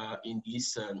in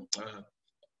this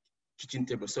kitchen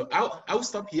table. So I'll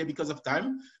stop here because of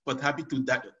time, but happy to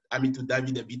dive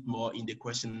in a bit more in the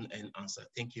question and answer.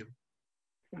 Thank you.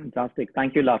 Fantastic,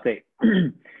 thank you, Latte.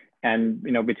 And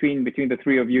between the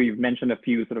three of you, you've mentioned a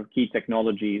few sort of key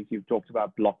technologies. You've talked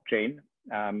about blockchain,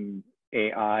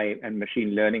 AI, and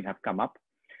machine learning have come up.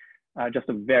 Just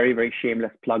a very, very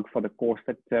shameless plug for the course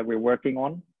that we're working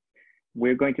on.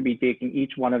 We're going to be taking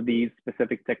each one of these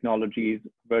specific technologies: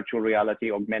 virtual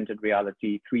reality, augmented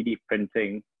reality, 3D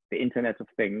printing, the Internet of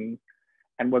Things,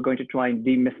 and we're going to try and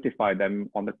demystify them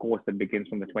on the course that begins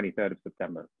from the 23rd of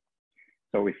September.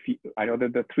 So I know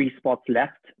that there are 3 spots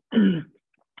left.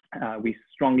 We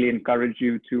strongly encourage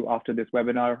you to, after this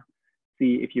webinar,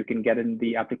 see if you can get in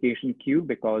the application queue,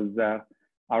 because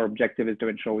our objective is to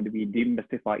ensure that we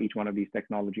demystify each one of these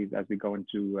technologies as we go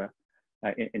into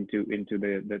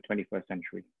the 21st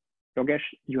century. Yogesh,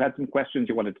 you had some questions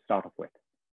you wanted to start off with.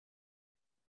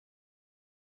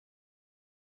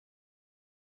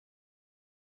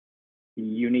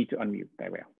 You need to unmute.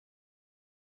 There we are.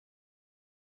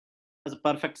 Was a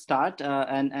perfect start,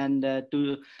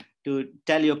 to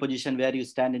tell your position, where you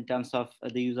stand in terms of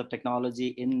the use of technology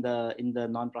in the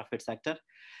nonprofit sector.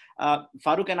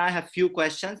 Farooq and I have few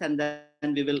questions, and then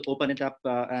we will open it up,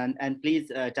 and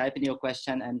please type in your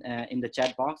question and in the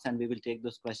chat box, and we will take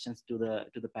those questions to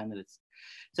the panelists.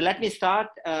 So let me start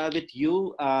with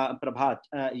you, Prabhat.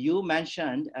 You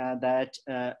mentioned that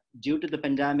due to the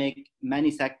pandemic, many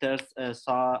sectors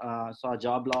saw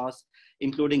job loss,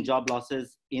 including job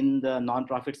losses in the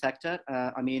nonprofit sector.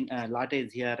 Latte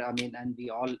is here, and we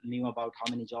all knew about how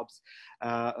many jobs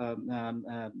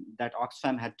that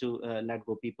Oxfam had to let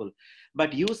go people.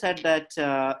 But you said that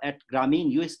at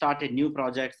Grameen, you started new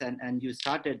projects and you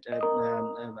started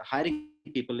hiring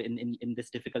people in this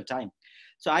difficult time.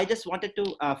 So I just wanted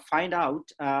to find out,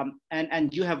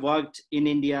 and you have worked in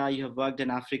India, you have worked in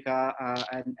Africa,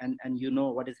 and you know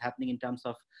what is happening in terms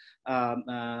of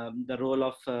the role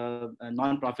of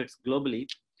nonprofits globally.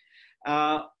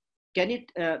 Can you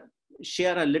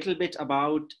share a little bit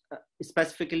about,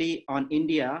 specifically on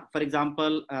India, for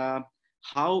example,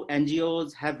 how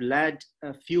NGOs have led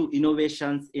a few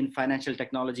innovations in financial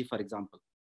technology, for example,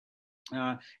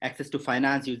 access to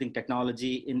finance using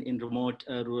technology in remote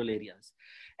rural areas,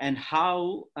 and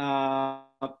how,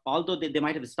 although they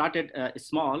might have started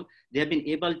small, they have been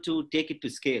able to take it to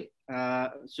scale.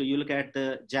 So you look at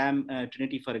the JAM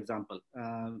Trinity, for example.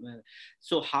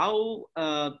 So how,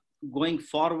 going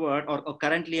forward, or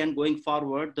currently and going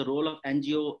forward, the role of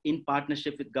NGO in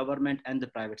partnership with government and the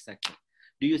private sector?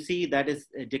 Do you see that is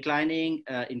declining,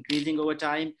 increasing over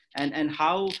time? And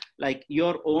how, like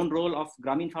your own role of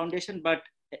Grameen Foundation, but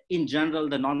in general,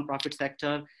 the nonprofit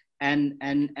sector and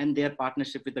their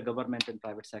partnership with the government and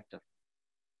private sector?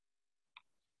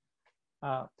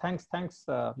 Thanks,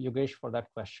 Yogesh, for that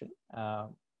question.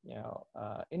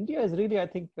 India is really, I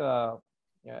think, a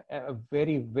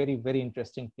very, very, very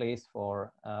interesting place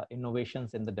for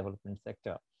innovations in the development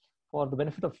sector. For the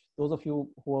benefit of those of you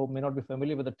who may not be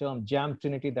familiar with the term JAM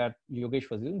Trinity that Yogesh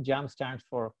was using, JAM stands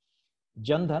for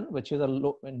Jan Dhan, which is a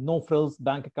no-frills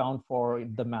bank account for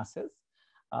the masses.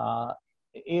 A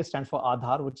stands for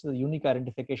Aadhaar, which is a unique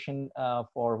identification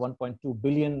for 1.2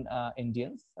 billion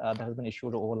Indians that has been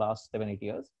issued over the last 7-8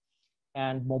 years.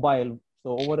 And mobile,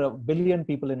 so over 1 billion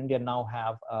people in India now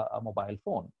have a mobile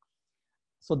phone.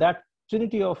 So that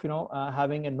trinity of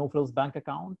having a no-frills bank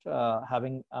account,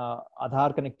 having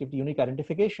Aadhaar connectivity, unique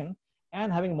identification,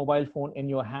 and having a mobile phone in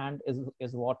your hand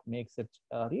is what makes it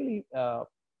really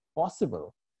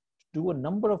possible to do a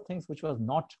number of things which was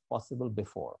not possible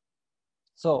before.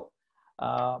 So,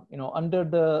 under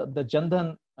the Jan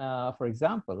Dhan, for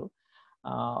example,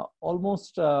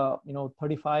 almost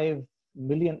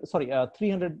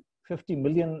 350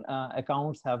 million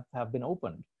accounts have been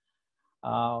opened,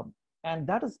 and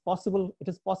that is possible. It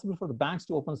is possible for the banks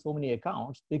to open so many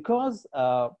accounts because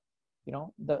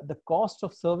the cost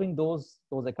of serving those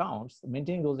accounts,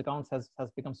 maintaining those accounts has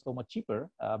become so much cheaper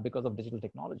because of digital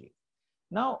technology.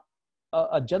 Now,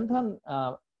 a Jan Dhan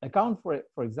account,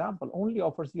 for example, only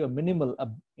offers you a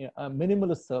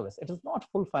minimalist service. It is not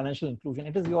full financial inclusion.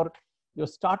 It is your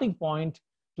starting point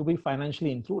to be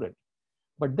financially included.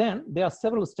 But then there are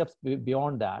several steps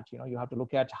beyond that. You have to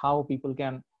look at how people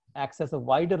can access a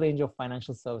wider range of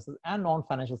financial services and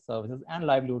non-financial services and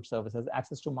livelihood services,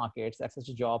 access to markets, access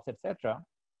to jobs, etc.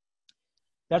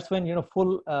 That's when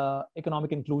full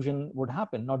economic inclusion would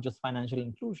happen, not just financial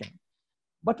inclusion.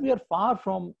 But we are far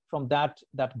from that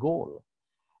goal.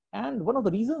 And one of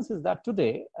the reasons is that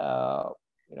today,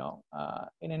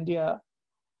 in India,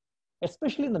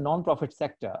 especially in the non-profit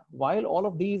sector, while all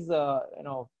of these,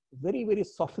 very, very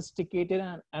sophisticated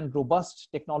and robust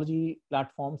technology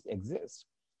platforms exist,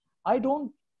 I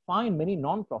don't find many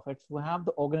non-profits who have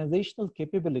the organizational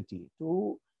capability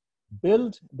to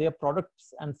build their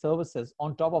products and services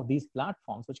on top of these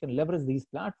platforms, which can leverage these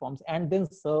platforms and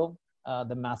then serve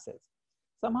the masses.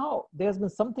 Somehow there's been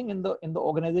something in the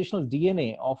organizational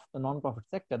DNA of the non-profit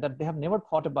sector that they have never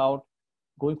thought about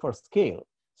going for scale.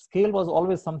 Scale was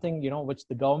always something which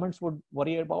the governments would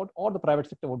worry about or the private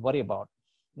sector would worry about.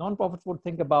 Non-profits would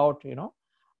think about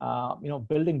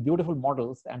building beautiful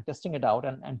models and testing it out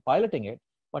and piloting it,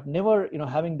 but never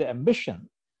having the ambition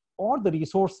or the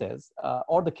resources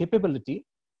or the capability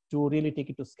to really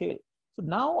take it to scale. So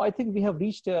now I think we have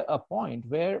reached a point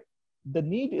where the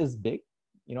need is big.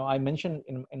 I mentioned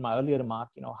in my earlier remark,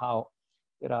 how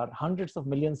there are hundreds of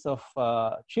millions of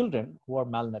children who are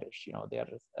malnourished. There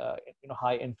is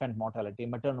high infant mortality,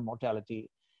 maternal mortality.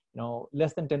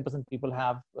 Less than 10% people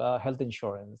have health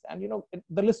insurance, and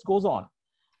the list goes on.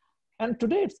 And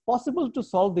today it's possible to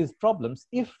solve these problems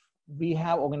if we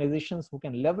have organizations who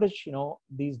can leverage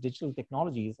these digital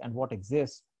technologies and what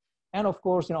exists, and of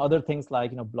course other things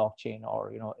like blockchain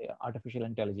or artificial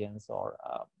intelligence or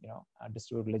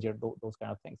distributed ledger, those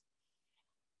kind of things.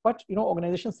 But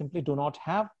organizations simply do not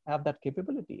have that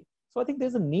capability. So I think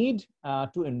there's a need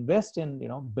to invest in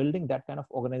building that kind of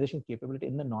organizational capability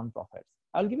in the nonprofits.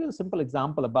 I'll give you a simple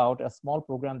example about a small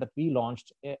program that we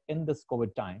launched in this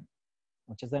COVID time,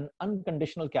 which is an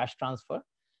unconditional cash transfer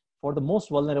for the most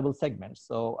vulnerable segments.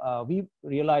 So we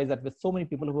realized that with so many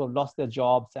people who have lost their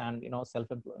jobs and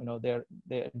their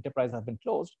enterprise has been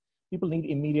closed, people need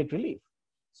immediate relief.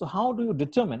 So how do you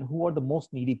determine who are the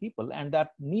most needy people? And that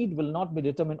need will not be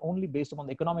determined only based upon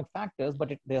the economic factors,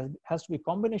 but there has to be a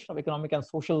combination of economic and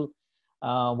social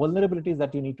vulnerabilities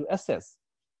that you need to assess.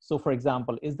 So, for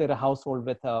example, is there a household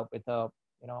with a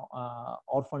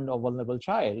orphaned or vulnerable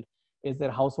child? Is there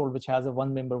a household which has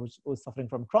one member who is suffering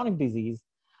from chronic disease?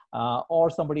 Or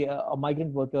somebody, a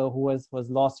migrant worker who has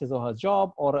lost his or her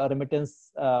job, or a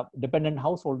remittance dependent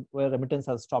household where remittance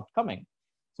has stopped coming.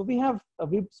 So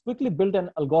we've quickly built an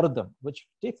algorithm which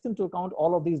takes into account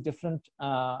all of these different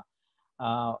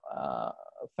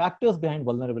factors behind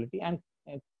vulnerability, and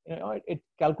it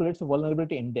calculates a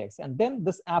vulnerability index. And then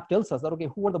this app tells us that, okay,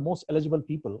 who are the most eligible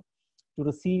people to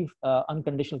receive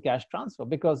unconditional cash transfer?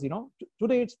 Because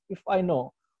today, if I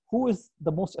know who is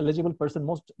the most eligible person,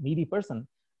 most needy person,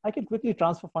 I can quickly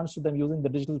transfer funds to them using the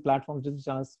digital platforms,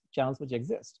 digital channels which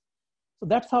exist. So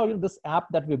that's how this app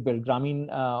that we built,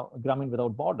 Gramin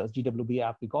Without Borders, GWB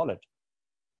app we call it,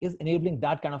 is enabling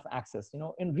that kind of access.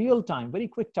 In real time, very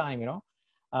quick time.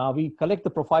 We collect the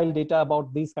profile data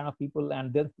about these kind of people,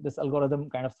 and then this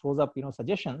algorithm kind of throws up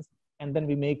suggestions, and then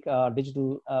we make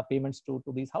digital payments to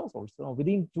these households. So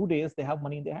within 2 days, they have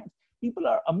money in their hands. People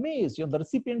are amazed. The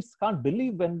recipients can't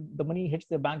believe when the money hits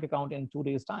their bank account in 2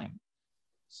 days' time.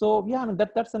 So yeah, I mean,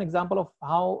 that's an example of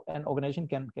how an organization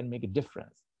can make a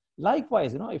difference.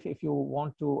 Likewise, if you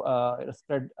want to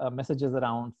spread messages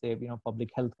around, say, public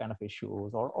health kind of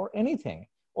issues or anything,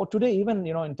 or today, even,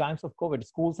 in times of COVID,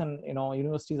 schools and,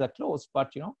 universities are closed,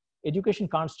 but, education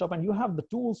can't stop, and you have the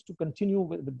tools to continue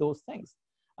with those things.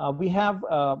 We have,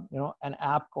 an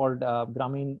app called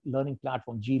Gramin Learning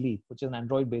Platform, GLEAP, which is an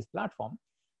Android-based platform,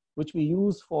 which we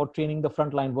use for training the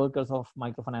frontline workers of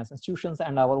microfinance institutions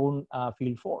and our own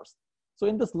field force. So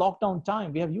in this lockdown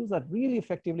time, we have used that really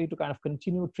effectively to kind of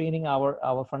continue training our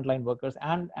frontline workers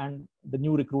and the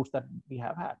new recruits that we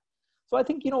have had. So I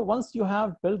think, once you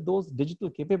have built those digital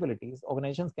capabilities,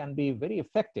 organizations can be very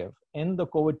effective in the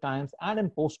COVID times and in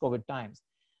post-COVID times.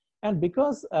 And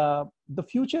because the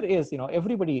future is,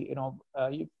 everybody,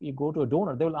 you go to a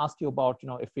donor, they will ask you about,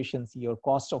 efficiency or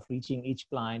cost of reaching each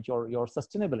client, your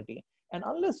sustainability. And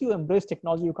unless you embrace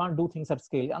technology, you can't do things at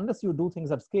scale. Unless you do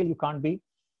things at scale, you can't be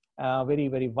very,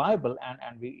 very viable,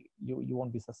 and you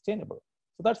won't be sustainable.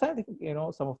 So that's, I think,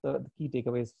 some of the key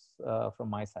takeaways from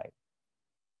my side.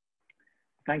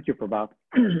 Thank you, Prabhat.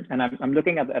 And I'm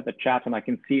looking at the chat, and I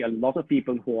can see a lot of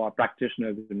people who are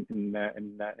practitioners in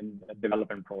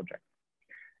development projects.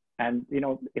 And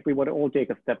if we were to all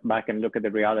take a step back and look at the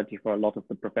reality for a lot of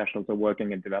the professionals who are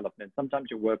working in development, sometimes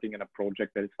you're working in a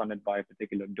project that is funded by a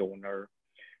particular donor,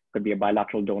 could be a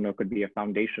bilateral donor, could be a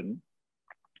foundation.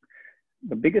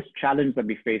 The biggest challenge that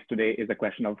we face today is a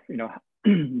question of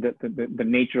the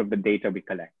nature of the data we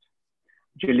collect.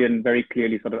 Gillian very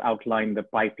clearly sort of outlined the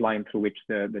pipeline through which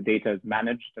the data is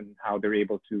managed and how they're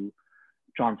able to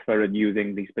transfer it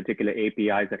using these particular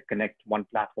APIs that connect one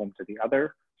platform to the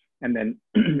other. And then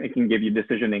it can give you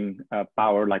decisioning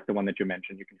power like the one that you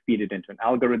mentioned. You can feed it into an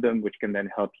algorithm, which can then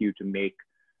help you to make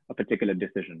a particular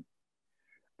decision.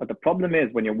 But the problem is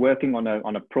when you're working on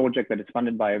a project that is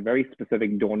funded by a very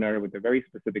specific donor with a very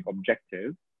specific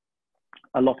objective,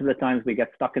 a lot of the times we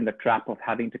get stuck in the trap of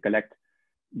having to collect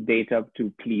data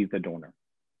to please the donor,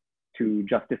 to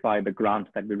justify the grant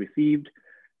that we received,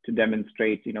 to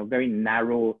demonstrate very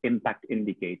narrow impact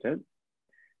indicators.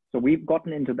 So we've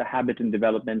gotten into the habit in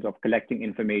development of collecting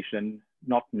information,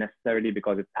 not necessarily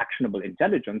because it's actionable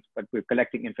intelligence, but we're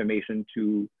collecting information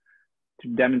to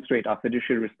demonstrate our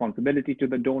fiduciary responsibility to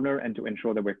the donor and to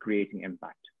ensure that we're creating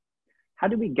impact. How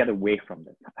do we get away from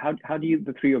this? How do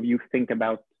the three of you think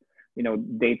about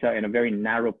data in a very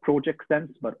narrow project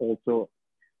sense, but also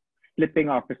flipping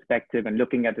our perspective and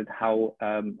looking at it how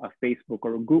a Facebook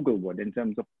or a Google would in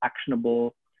terms of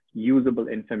actionable, usable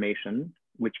information,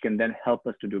 which can then help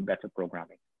us to do better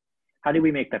programming? How do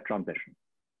we make that transition?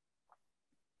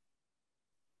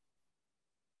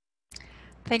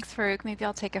 Thanks, Farouk. Maybe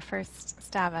I'll take a first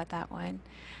stab at that one.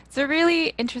 It's a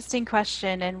really interesting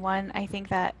question, and one I think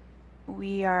that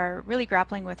we are really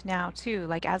grappling with now too,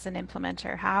 like as an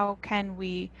implementer. How can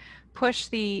we push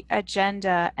the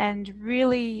agenda and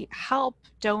really help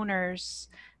donors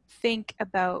think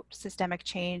about systemic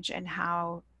change and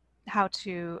how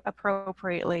to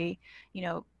appropriately,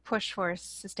 push for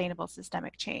sustainable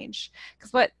systemic change?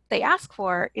 Because what they ask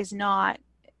for is not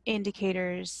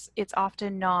indicators. It's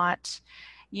often not,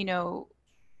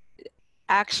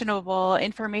 actionable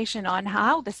information on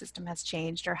how the system has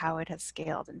changed or how it has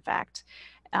scaled, in fact.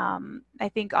 I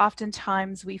think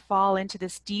oftentimes we fall into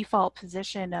this default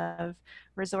position of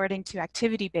resorting to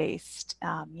activity-based,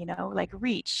 like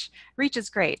reach. Reach is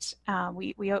great.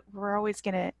 We're always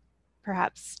going to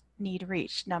perhaps need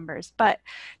reach numbers, but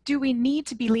do we need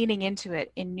to be leaning into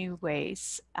it in new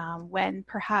ways when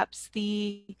perhaps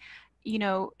the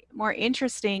more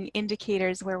interesting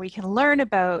indicators where we can learn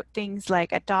about things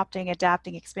like adopting,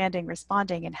 adapting, expanding,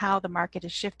 responding, and how the market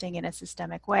is shifting in a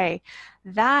systemic way,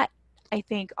 that I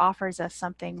think offers us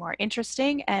something more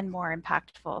interesting and more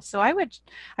impactful. So I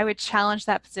would challenge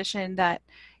that position, that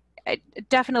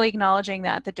definitely acknowledging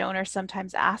that the donor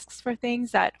sometimes asks for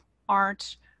things that are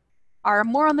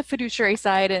more on the fiduciary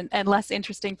side and less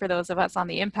interesting for those of us on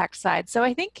the impact side. So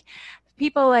I think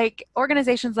people like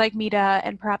organizations like MEDA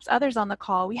and perhaps others on the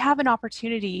call, we have an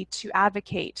opportunity to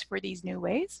advocate for these new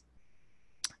ways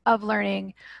of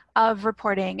learning, of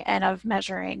reporting, and of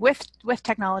measuring with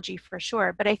technology for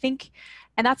sure. But I think,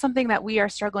 and that's something that we are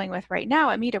struggling with right now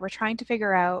at MEDA, we're trying to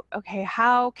figure out, okay,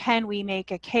 how can we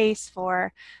make a case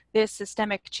for this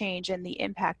systemic change and the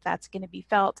impact that's going to be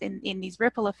felt in these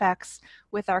ripple effects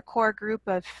with our core group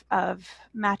of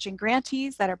matching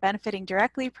grantees that are benefiting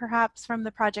directly perhaps from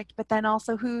the project, but then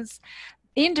also who's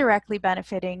indirectly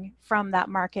benefiting from that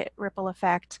market ripple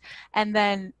effect, and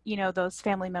then those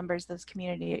family members, those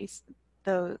communities,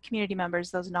 the community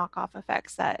members, those knockoff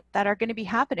effects that are going to be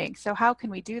happening. So how can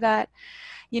we do that?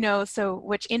 So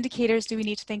which indicators do we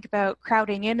need to think about?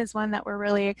 Crowding in is one that we're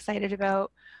really excited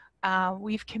about.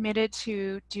 We've committed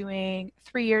to doing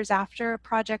 3 years after a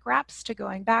project wraps to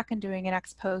going back and doing an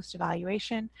ex post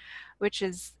evaluation, which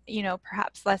is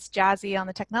perhaps less jazzy on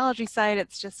the technology side.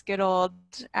 It's just good old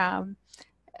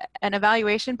an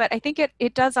evaluation, but I think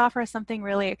it does offer something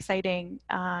really exciting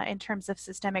in terms of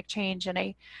systemic change, and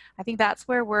I think that's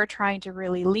where we're trying to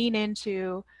really lean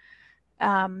into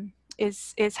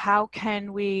is how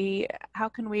can we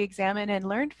examine and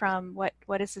learn from what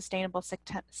does sustainable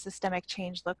systemic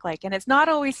change look like. And it's not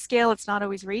always scale, it's not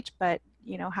always reach, but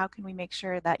you know, how can we make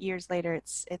sure that years later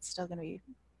it's still going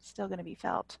to be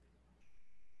felt?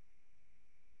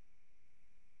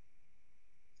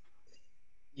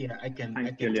 Yeah, I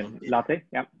can Julian. jump in. Latte,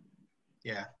 yeah.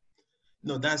 Yeah.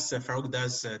 No, that's Farouk.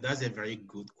 That's a very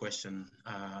good question.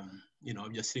 You know,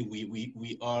 obviously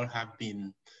we all have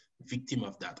been victim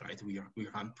of that, right? We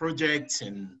run projects,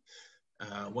 and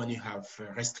when you have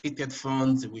restricted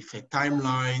funds with a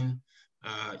timeline,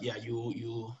 yeah,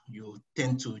 you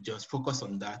tend to just focus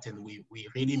on that, and we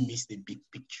really miss the big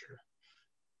picture.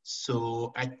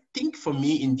 So I think for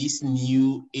me, in this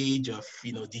new age of,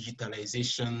 you know,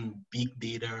 digitalization, big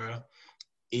data,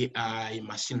 AI,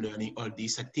 machine learning, all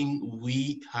this, I think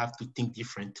we have to think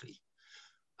differently.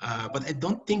 But I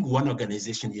don't think one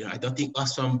organization, you know, I don't think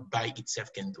Awesome by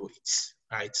itself can do it,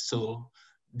 right? So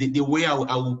the way I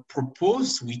would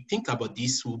propose we think about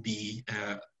this will be,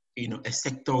 you know, a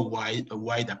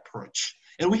sector-wide approach.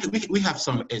 And we have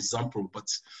some example, but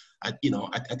you know,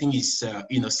 I think it's,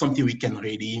 you know, something we can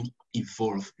really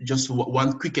evolve. Just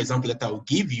one quick example that I'll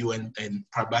give you, and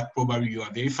probably you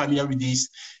are very familiar with this,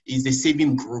 is the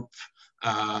saving group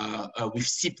with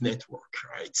SIP network,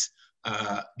 right?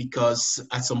 Because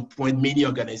at some point, many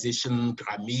organizations,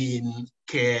 Grameen,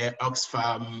 CARE,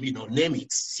 Oxfam, you know, name it,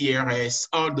 CRS,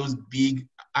 all those big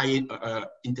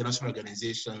international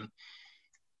organizations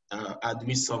are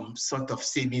doing some sort of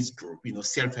savings group, you know,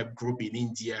 self-help group in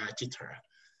India, etc.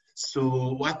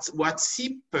 So what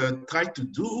SIP tried to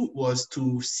do was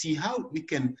to see how we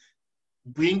can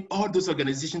bring all those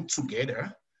organizations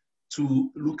together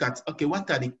to look at, okay,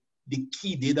 what are the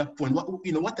key data points?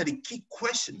 What are the key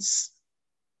questions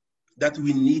that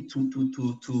we need to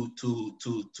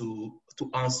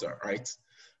answer, right?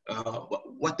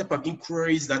 What type of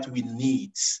inquiries that we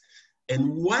need, and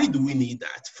why do we need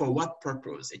that? For what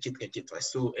purpose, etc., etc.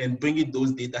 So, and bringing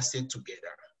those data sets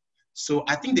together. So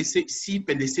I think the SIP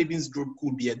and the savings group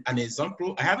could be an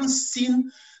example. I haven't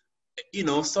seen, you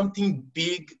know, something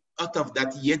big out of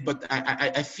that yet, but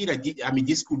I feel like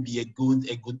this could be a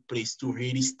good place to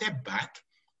really step back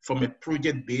from a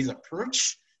project-based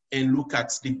approach and look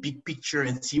at the big picture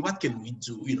and see what can we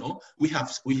do. You know, we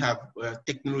have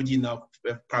technology now.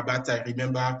 Prabhat, I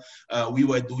remember we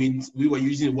were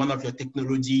using one of your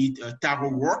technology, Taro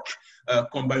work,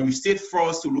 combined with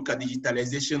Salesforce to look at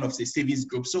digitalization of the savings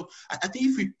group. So I think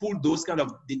if we pull those kind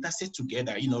of data sets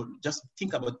together, you know, just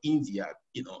think about India,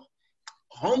 you know,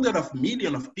 hundreds of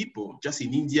millions of people just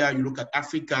in India. You look at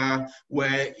Africa,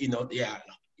 where, you know, yeah,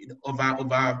 you know,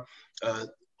 over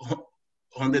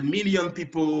 100 million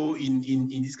people in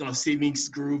this kind of savings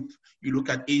group. You look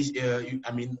at Asia,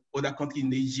 other countries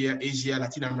in Asia,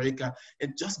 Latin America,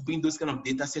 and just bring those kind of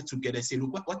data sets together and say,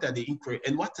 look, what are the inquiries?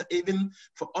 And what, even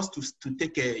for us to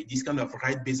take this kind of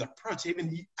right-based approach,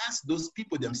 even ask those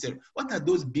people themselves, what are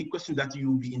those big questions that you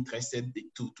will be interested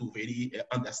to really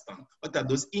understand? What are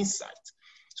those insights?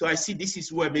 So I see this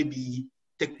is where maybe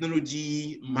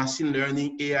technology, machine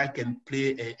learning, AI can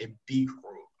play a big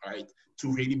role, right?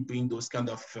 To really bring those kind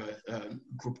of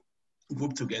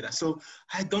group together. So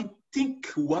I don't think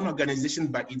one organization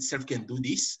by itself can do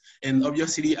this. And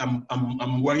obviously, I'm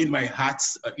wearing my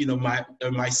hats, you know,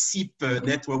 my SIP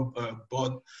network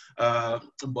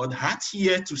board hat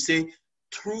here to say,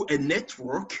 through a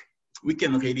network, we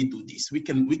can really do this. We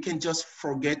can just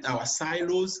forget our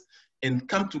silos and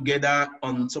come together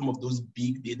on some of those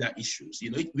big data issues.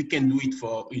 You know, we can do it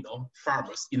for, you know,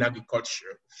 farmers in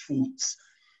agriculture, foods.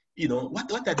 You know,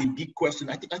 what are the big questions?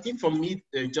 I think for me,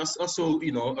 just also,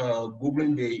 you know,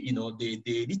 Googling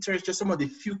the literature, some of the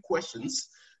few questions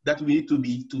that we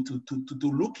need to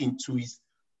look into is,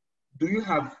 do you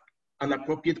have an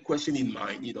appropriate question in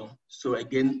mind? You know, so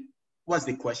again, what's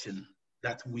the question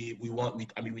that we want?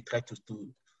 We try to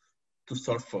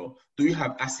solve for. Do you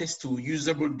have access to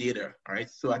usable data? Right.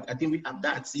 So I think we have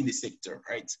that in the sector,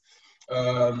 right?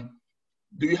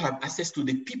 Do you have access to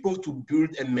the people to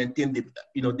build and maintain the,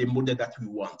 you know, the model that we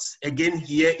want? Again,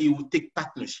 here it will take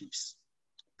partnerships.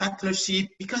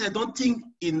 Because I don't think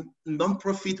in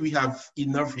nonprofit we have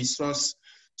enough resource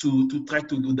to try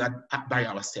to do that by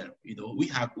ourselves. You know, we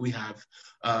have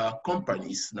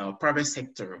companies now, private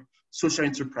sector, social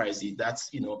enterprises, that's,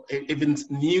 you know, even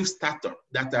new startups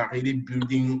that are really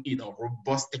building, you know,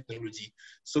 robust technology.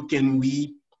 So can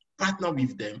we partner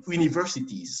with them?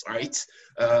 Universities, right?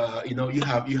 You know, you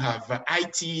have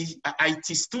IT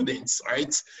students,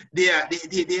 right? They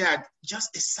are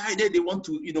just decided they want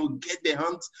to, you know, get their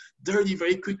hands dirty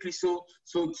very quickly. So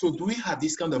do we have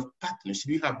this kind of partnership?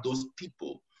 Do we have those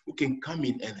people who can come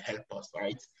in and help us,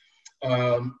 right?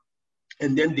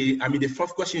 And then the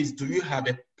fourth question is, do you have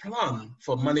a plan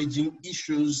for managing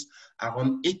issues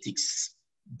around ethics,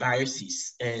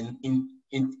 biases and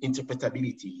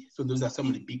interpretability. So those are some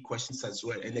of the big questions as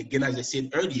well. And again, as I said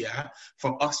earlier,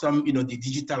 for Oxfam, the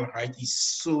digital right is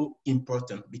so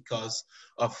important because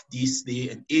of this day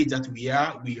and age that we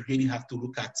are. We really have to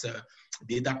look at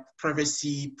data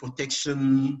privacy,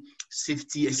 protection,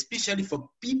 safety, especially for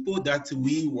people that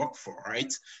we work for,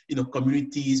 right?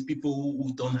 Communities, people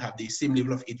who don't have the same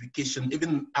level of education.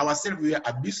 Even ourselves, we are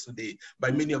abused today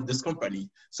by many of those companies.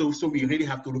 So we really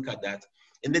have to look at that.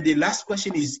 And then the last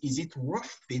question is it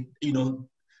worth the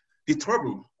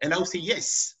trouble? And I would say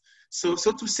yes. So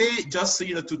to say, just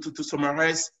to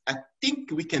summarize, I think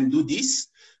we can do this,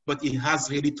 but it has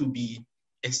really to be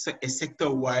a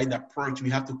sector-wide approach.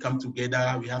 We have to come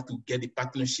together. We have to get the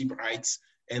partnership rights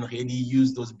and really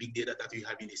use those big data that we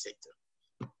have in the sector.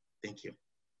 Thank you.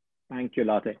 Thank you,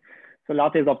 Latte. So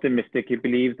Latte is optimistic. He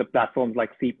believes the platforms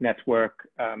like SEEP Network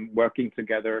working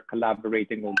together,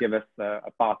 collaborating will give us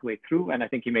a pathway through. And I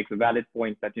think he makes a valid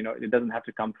point that, it doesn't have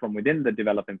to come from within the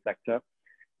development sector.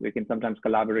 We can sometimes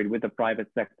collaborate with the private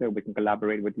sector. We can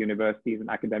collaborate with universities and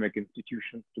academic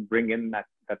institutions to bring in that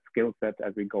skill set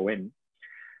as we go in.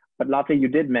 But Latte, you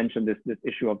did mention this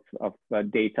issue of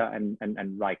data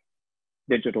and rights,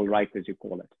 digital rights, as you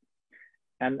call it.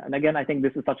 And again, I think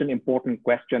this is such an important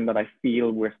question that I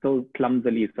feel we're still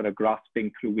clumsily sort of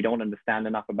grasping through. We don't understand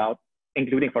enough about,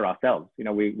 including for ourselves.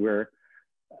 We're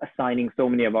assigning so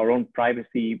many of our own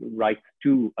privacy rights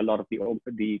to a lot of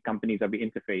the companies that we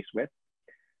interface with.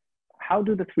 How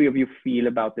do the three of you feel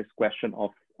about this question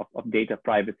of data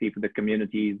privacy for the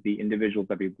communities, the individuals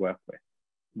that we work with?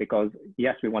 Because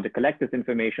yes, we want to collect this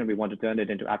information, we want to turn it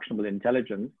into actionable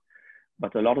intelligence,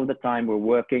 but a lot of the time we're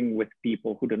working with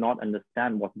people who do not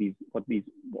understand what these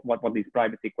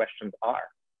privacy questions are.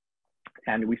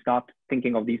 And we start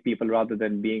thinking of these people rather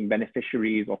than being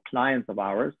beneficiaries or clients of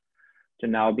ours to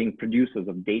now being producers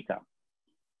of data.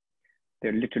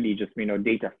 They're literally just,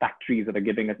 data factories that are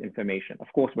giving us information. Of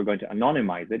course, we're going to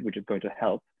anonymize it, which is going to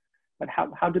help. But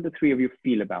how do the three of you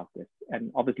feel about this?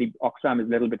 And obviously, Oxfam is a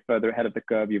little bit further ahead of the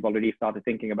curve. You've already started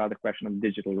thinking about the question of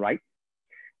digital rights.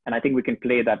 And I think we can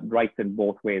play that rights in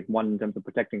both ways. One, in terms of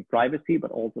protecting privacy, but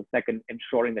also second,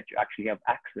 ensuring that you actually have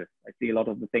access. I see a lot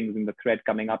of the things in the thread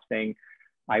coming up saying,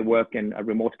 I work in a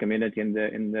remote community in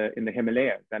the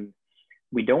Himalayas, and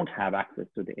we don't have access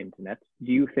to the internet.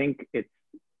 Do you think it's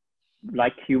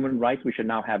like human rights, we should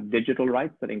now have digital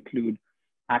rights that include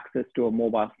access to a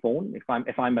mobile phone?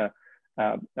 If I'm a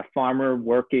farmer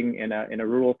working in a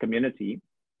rural community,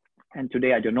 and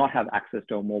today I do not have access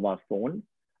to a mobile phone,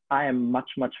 I am much,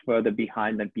 much further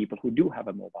behind than people who do have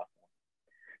a mobile phone.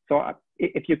 So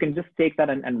if you can just take that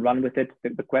and run with it,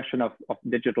 the question of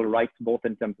digital rights, both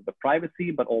in terms of the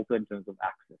privacy, but also in terms of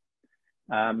access.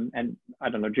 And I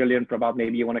don't know, Jillian, Prabhat,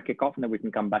 maybe you want to kick off and then we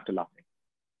can come back to Latte.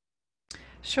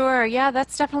 Sure. Yeah,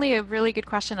 that's definitely a really good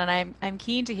question, and I'm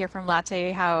keen to hear from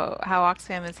Latte how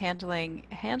Oxfam is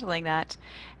handling that,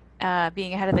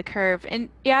 being ahead of the curve. And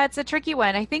yeah, it's a tricky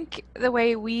one. I think the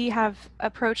way we have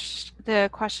approached the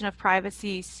question of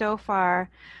privacy so far,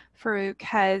 Farouk,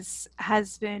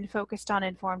 has been focused on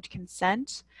informed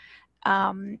consent.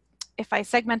 If I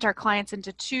segment our clients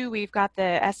into two, we've got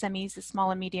the SMEs, the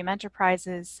small and medium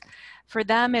enterprises. For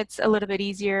them, it's a little bit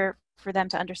easier for them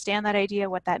to understand that idea,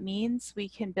 what that means. We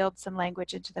can build some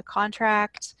language into the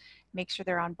contract, make sure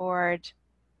they're on board.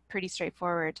 Pretty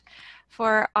straightforward.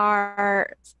 For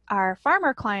our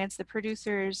farmer clients, the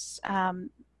producers,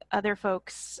 other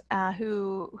folks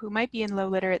who might be in low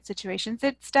literate situations,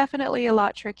 it's definitely a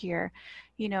lot trickier,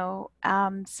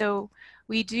 so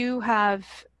we do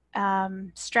have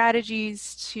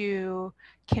strategies to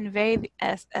convey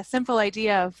a simple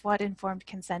idea of what informed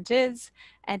consent is,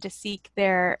 and to seek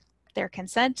their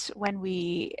consent when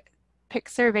we pick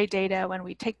survey data, when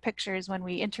we take pictures, when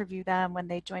we interview them, when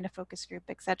they join a focus group,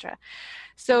 etc.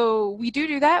 So we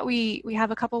do that. We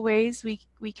have a couple ways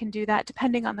we can do that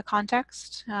depending on the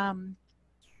context.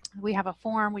 We have a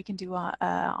form we can do on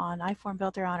iForm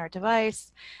Builder on our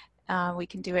device. We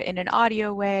can do it in an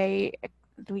audio way.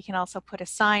 We can also put a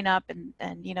sign up and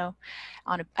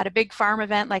at a big farm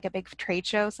event, like a big trade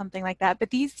show, something like that. But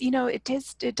these,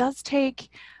 it does take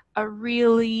a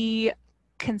really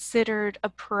considered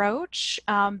approach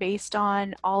based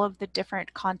on all of the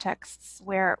different contexts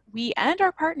where we and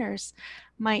our partners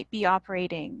might be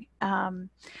operating.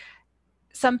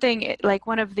 Something like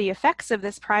one of the effects of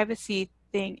this privacy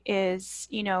thing is,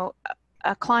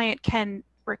 a client can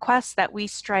request that we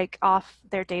strike off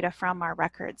their data from our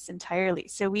records entirely.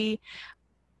 So we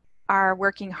are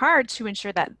working hard to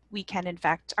ensure that we can, in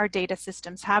fact, our data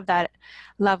systems have that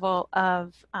level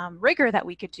of rigor that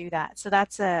we could do that. So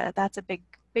that's a big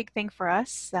big thing for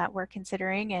us that we're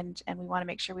considering, and we want to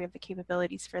make sure we have the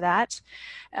capabilities for that.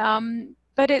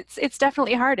 But it's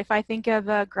definitely hard. If I think of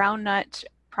a groundnut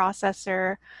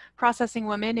processing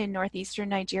woman in northeastern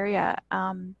Nigeria,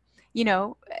 you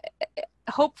know,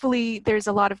 hopefully there's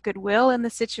a lot of goodwill in the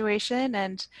situation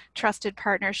and trusted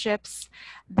partnerships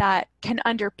that can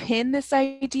underpin this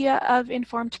idea of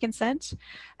informed consent.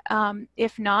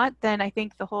 If not, then I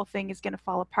think the whole thing is going to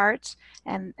fall apart,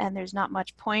 and there's not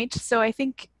much point. So I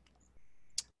think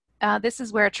this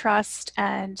is where trust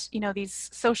and, you know, these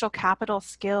social capital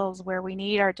skills, where we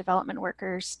need our development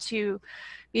workers to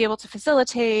be able to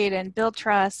facilitate and build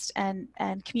trust and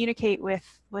communicate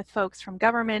with folks from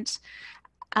government,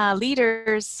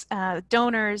 leaders,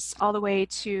 donors, all the way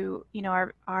to, you know,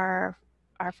 our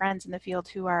friends in the field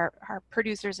who are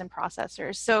producers and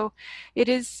processors. So it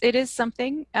is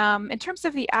something. In terms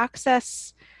of the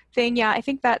access thing, yeah, I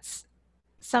think that's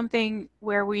something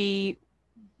where we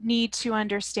need to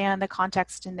understand the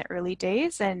context in the early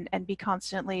days and be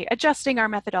constantly adjusting our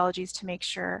methodologies to make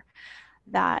sure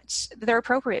that they're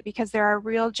appropriate, because there are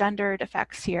real gendered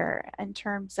effects here. In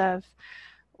terms of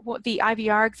what the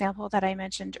IVR example that I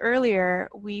mentioned earlier,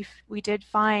 we did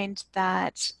find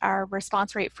that our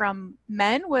response rate from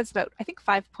men was about, I think,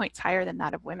 5 points higher than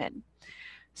that of women.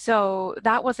 So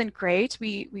that wasn't great.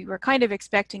 We were kind of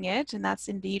expecting it, and that's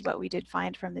indeed what we did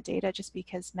find from the data, just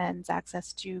because men's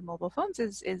access to mobile phones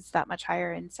is that much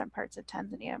higher in some parts of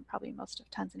Tanzania, and probably most of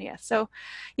Tanzania. So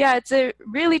yeah, it's a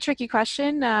really tricky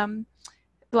question.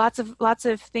 Lots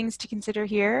of things to consider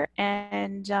here,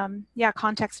 and yeah,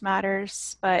 context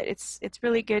matters, but it's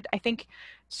really good, I think,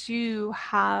 to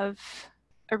have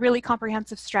a really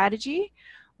comprehensive strategy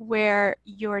where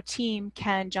your team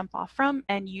can jump off from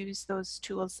and use those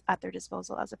tools at their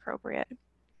disposal as appropriate.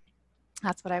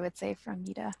 That's what I would say from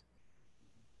Nita.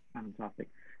 Fantastic.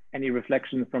 Any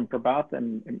reflections from Prabhat,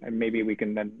 and maybe we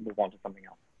can then move on to something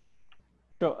else.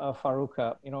 So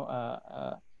Farooq, you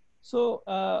know, so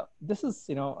this is,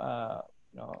 you know,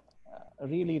 a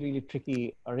really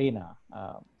tricky arena.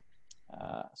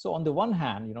 So on the one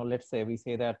hand, you know, let's say we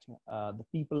say that the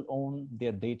people own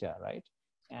their data, right?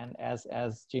 And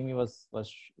as Jamie was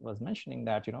mentioning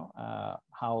that, you know,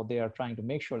 how they are trying to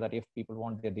make sure that if people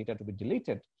want their data to be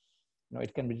deleted, you know,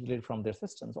 it can be deleted from their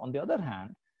systems. On the other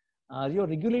hand, your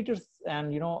regulators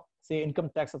and, you know, say income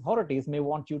tax authorities may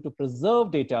want you to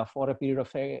preserve data for a period of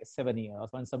 7 years,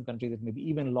 or in some countries it may be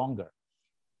even longer.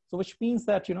 So which means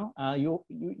that, you know,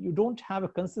 you don't have a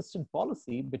consistent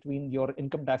policy between your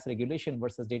income tax regulation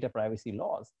versus data privacy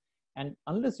laws. And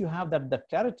unless you have that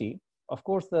clarity, of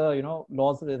course, the, you know,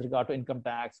 laws with regard to income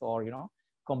tax, or, you know,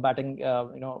 combating,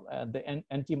 you know, the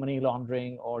anti-money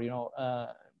laundering, or, you know,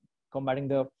 combating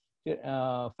the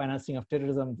financing of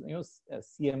terrorism, you know,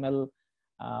 CML,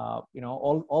 you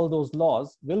know, all those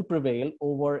laws will prevail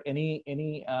over any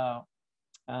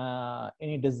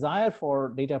desire for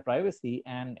data privacy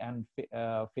and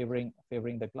favoring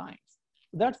the clients.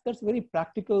 That's a very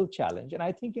practical challenge, and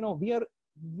I think, you know,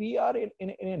 we are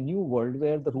in a new world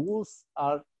where the rules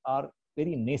are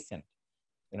very nascent.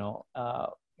 You know,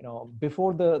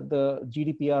 before the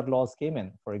GDPR laws came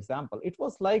in, for example, it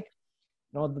was like,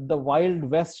 you know, the Wild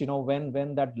West, you know, when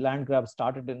that land grab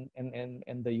started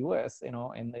in the US, you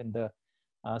know, in the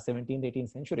 17th,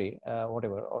 18th century,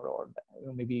 whatever, or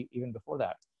maybe even before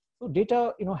that. So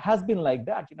data, you know, has been like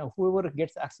that. You know, whoever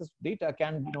gets access to data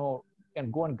can, you know,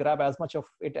 can go and grab as much of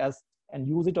it as, and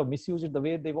use it or misuse it the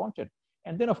way they want it.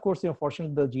 And then, of course, you know,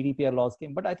 fortunately, the GDPR laws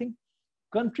came. But I think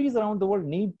countries around the world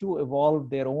need to evolve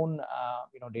their own,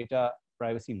 you know, data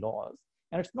privacy laws.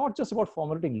 And it's not just about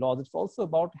formulating laws, it's also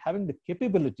about having the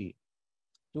capability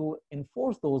to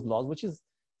enforce those laws, which is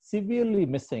severely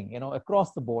missing, you know,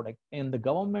 across the board, like in the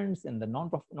governments, in the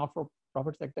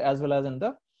not-for-profit sector, as well as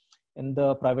in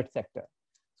the private sector.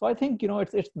 So I think, you know,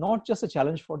 it's not just a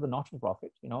challenge for the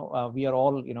not-for-profit. You know, we are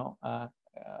all, you know,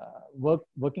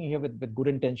 working here with good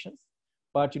intentions,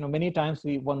 but, you know, many times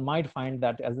one might find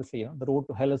that, as they say, you know, the road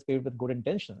to hell is paved with good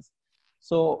intentions.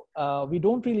 So we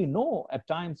don't really know at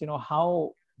times, you know,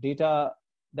 how data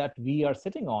that we are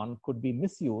sitting on could be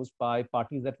misused by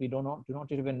parties that we do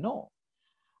not even know.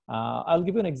 I'll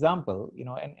give you an example. You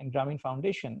know, in Grameen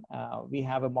Foundation, we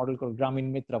have a model called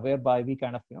Grameen Mitra, whereby we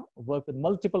kind of, you know, work with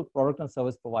multiple product and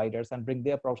service providers and bring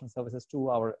their products and services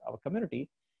to our community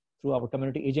through our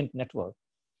community agent network.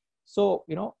 So,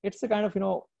 you know, it's a kind of, you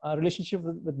know, a relationship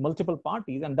with multiple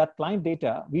parties, and that client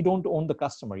data, we don't own the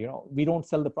customer. You know, we don't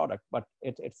sell the product, but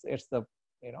it's the,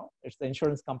 you know, it's the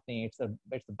insurance company, it's the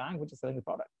bank which is selling the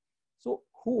product. So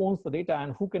who owns the data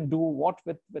and who can do what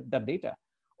with that data?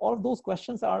 all of those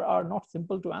questions are not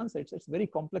simple to answer. It's a very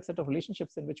complex set of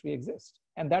relationships in which we exist.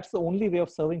 And that's the only way of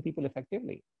serving people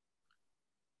effectively.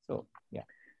 So, yeah.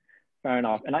 Fair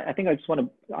enough. And I think I just want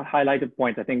to highlight a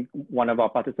point. I think one of our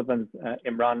participants,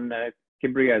 Imran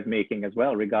Kibria, is making as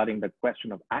well regarding the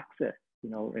question of access. You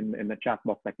know, in the chat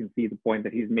box, I can see the point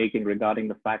that he's making regarding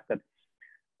the fact that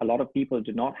a lot of people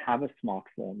do not have a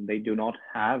smartphone. They do not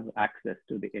have access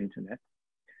to the internet.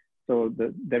 So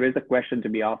there is a question to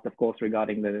be asked, of course,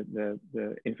 regarding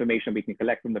the information we can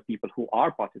collect from the people who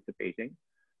are participating.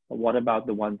 But what about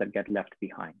the ones that get left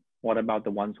behind? What about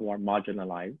the ones who are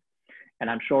marginalized? And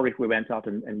I'm sure if we went out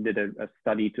and did a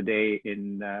study today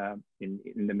in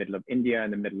the middle of India,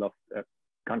 in the middle of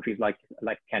countries like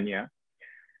Kenya,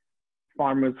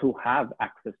 farmers who have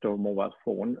access to a mobile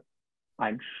phone,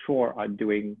 I'm sure are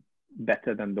doing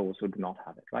better than those who do not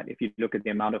have it, right? If you look at the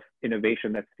amount of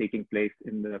innovation that's taking place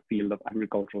in the field of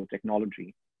agricultural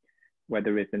technology,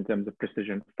 whether it's in terms of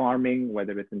precision farming,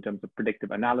 whether it's in terms of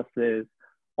predictive analysis,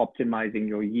 optimizing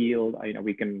your yield, you know,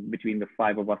 we can, between the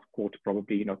 5 of us, quote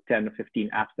probably, you know, 10 or 15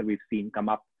 apps that we've seen come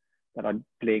up that are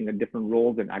playing a different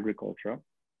roles in agriculture.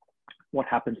 What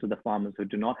happens to the farmers who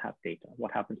do not have data?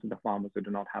 What happens to the farmers who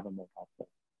do not have a mobile phone?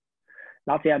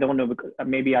 Lastly, I don't know,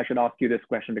 maybe I should ask you this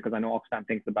question because I know Oxfam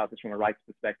thinks about this from a rights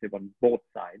perspective on both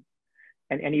sides.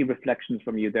 And any reflections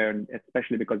from you there, and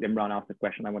especially because Imran asked the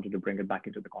question, I wanted to bring it back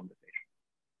into the conversation.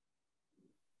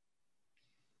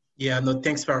 Yeah, no,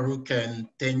 thanks, Farouk, and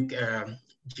thank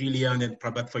Gillian and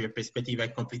Prabhat for your perspective. I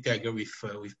completely agree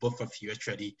with both of you,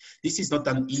 actually. This is not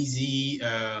an easy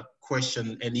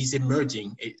question, and it's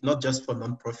emerging, not just for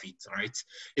nonprofits, right?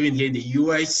 Even here in the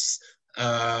US,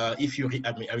 if you,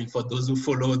 I mean, for those who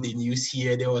follow the news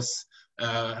here, there was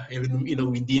even, you know,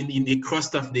 within in the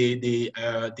course of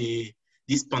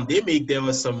this pandemic, there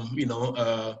was some, you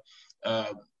know,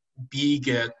 big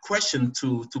question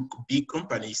to big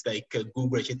companies like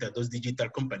Google, etc., those digital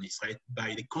companies, right,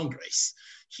 by the Congress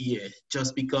here,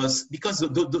 just because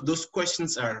those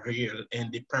questions are real,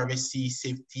 and the privacy,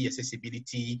 safety,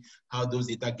 accessibility, how those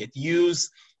data get used.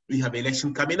 We have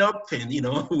election coming up, and you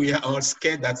know we are all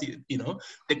scared that you know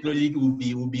technology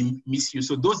will be misused.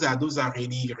 So those are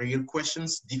really real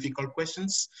questions, difficult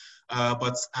questions,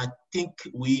 but I think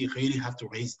we really have to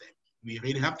raise them. We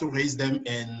really have to raise them,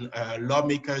 and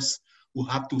lawmakers will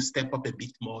have to step up a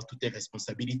bit more to take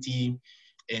responsibility.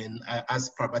 And as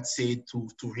Prabhat said, to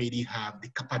really have the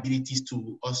capabilities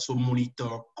to also monitor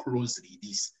closely.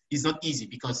 This is not easy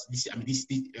because this, I mean,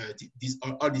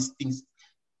 all these things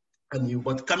are new.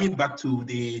 But coming back to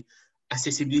the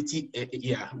accessibility,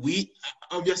 yeah, we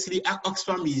obviously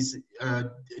Oxfam is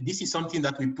this is something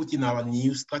that we put in our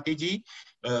new strategy,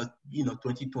 you know,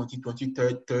 2020,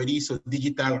 2030. So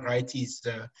digital right is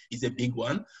a big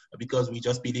one because we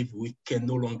just believe we can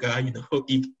no longer, you know,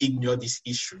 ignore this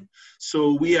issue.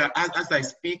 So we are, as I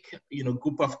speak, you know,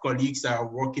 group of colleagues are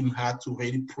working hard to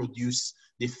really produce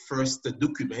the first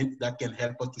document that can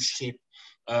help us to shape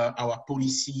our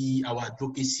policy, our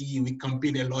advocacy. We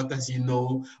campaign a lot, as you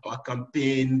know, our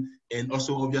campaign, and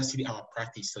also obviously our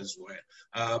practice as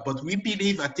well. But we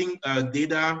believe, I think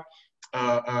data,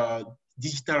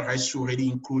 digital rights should already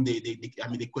include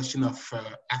the question of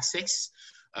access.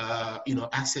 You know,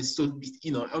 access. So,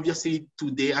 you know, obviously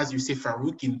today, as you say,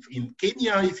 Farouk, in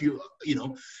Kenya, if you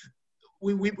know,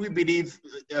 we believe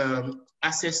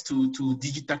access to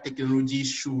digital technology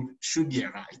should be a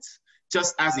right,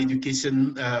 just as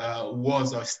education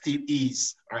was or still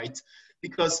is, right?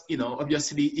 Because, you know,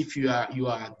 obviously, if you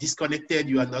are disconnected,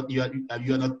 you are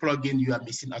not plugged in, you are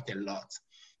missing out a lot.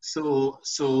 So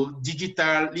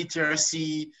digital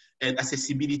literacy and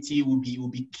accessibility will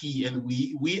be key, and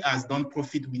we as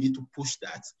nonprofit, we need to push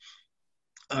that.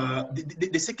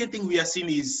 The second thing we are seeing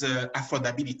is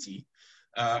affordability.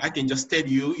 I can just tell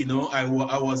you, you know, I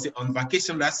was on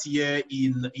vacation last year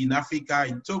in Africa,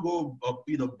 in Togo,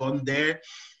 you know, born there,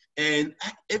 and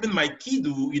even my kid,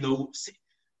 you know,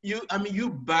 you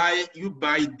buy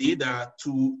data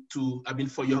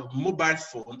for your mobile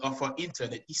phone or for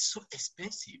internet. It's so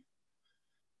expensive.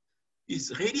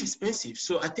 It's really expensive.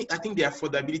 So I think the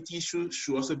affordability issue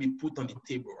should also be put on the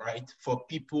table, right, for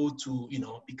people to, you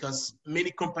know, because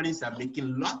many companies are making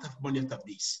a lot of money out of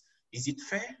this. Is it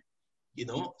fair? You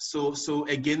know, so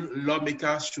again,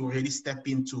 lawmakers should really step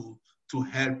in to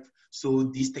help, so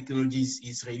these technologies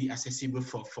is really accessible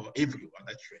for everyone,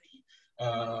 actually.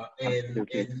 And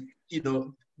you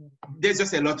know, there's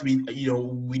just a lot we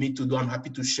need to do. I'm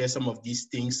happy to share some of these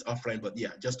things offline, but yeah,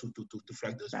 just to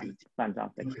flag those few things.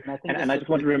 Fantastic. And I just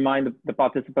want to remind the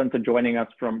participants who are joining us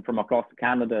from across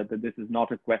Canada that this is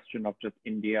not a question of just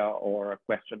India or a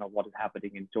question of what is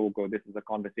happening in Togo. This is a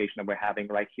conversation that we're having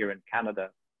right here in Canada.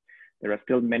 There are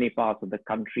still many parts of the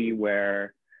country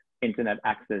where internet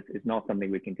access is not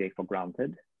something we can take for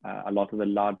granted. A lot of the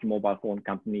large mobile phone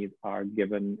companies are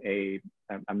given a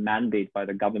mandate by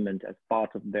the government as part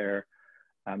of their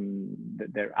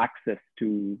access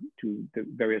to the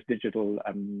various digital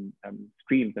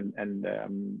streams and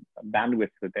bandwidth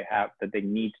that they have, that they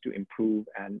need to improve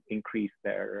and increase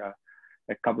their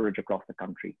coverage across the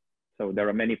country. So there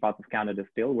are many parts of Canada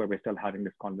still where we're still having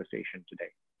this conversation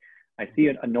today. I see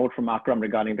a note from Akram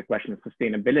regarding the question of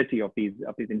sustainability of these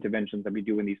interventions that we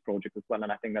do in these projects as well.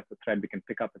 And I think that's a thread we can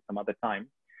pick up at some other time.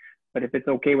 But if it's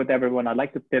okay with everyone, I'd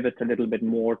like to pivot a little bit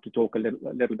more to talk a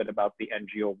little bit about the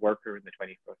NGO worker in the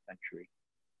 21st century.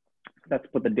 Let's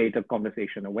put the data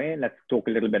conversation away. Let's talk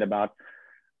a little bit about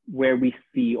where we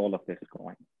see all of this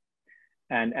going.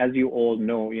 And as you all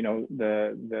know,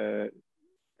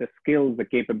 the skills, the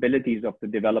capabilities of the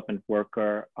development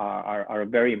worker are a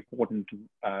very important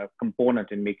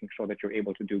component in making sure that you're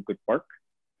able to do good work.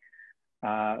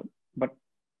 But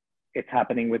it's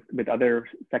happening with other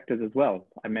sectors as well.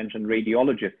 I mentioned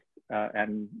radiologists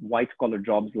and white collar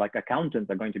jobs like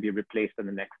accountants are going to be replaced in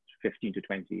the next 15 to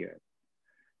 20 years.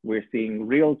 We're seeing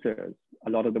realtors, a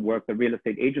lot of the work the real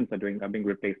estate agents are doing are being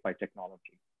replaced by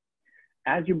technology.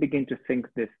 As you begin to think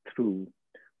this through,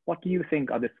 what do you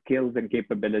think are the skills and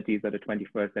capabilities that a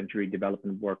 21st century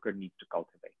development worker needs to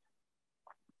cultivate?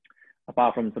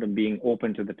 Apart from sort of being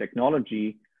open to the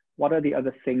technology, what are the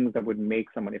other things that would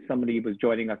make someone, if somebody was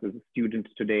joining us as a student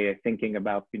today, thinking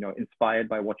about, inspired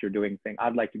by what you're doing, saying,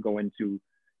 I'd like to go into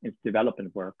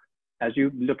development work. As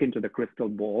you look into the crystal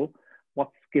ball,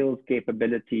 what skills,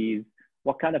 capabilities,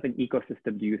 what kind of an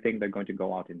ecosystem do you think they're going to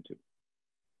go out into?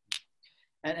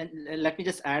 And let me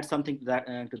just add something to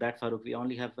that, Farooq. We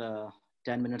only have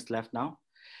 10 minutes left now.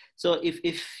 So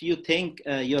if you think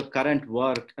your current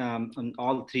work, on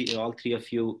all three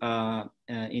of you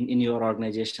in your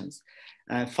organizations,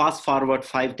 fast forward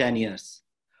 5-10 years,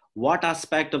 what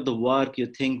aspect of the work you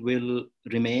think will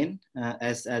remain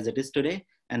as it is today,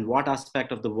 and what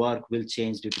aspect of the work will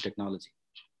change due to technology?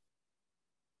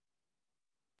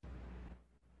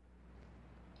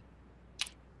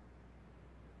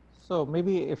 So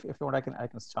maybe if you want, I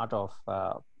can start off.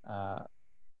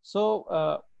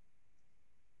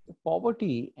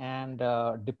 Poverty and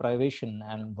deprivation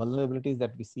and vulnerabilities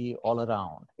that we see all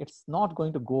around, it's not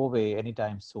going to go away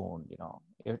anytime soon.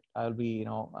 I'll be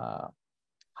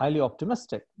highly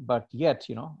optimistic, but yet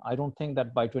I don't think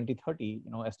that by 2030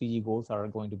 SDG goals are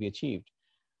going to be achieved.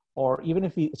 Or even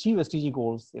if we achieve SDG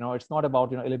goals, it's not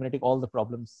about eliminating all the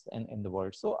problems in the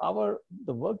world. So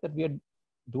the work that we are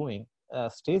doing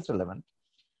stays relevant,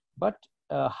 but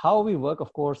how we work,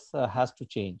 of course, has to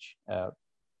change.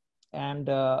 At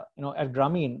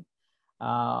Grameen,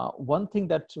 one thing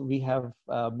that we have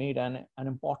made an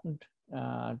important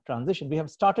transition, we have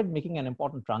started making an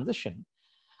important transition,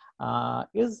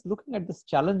 is looking at this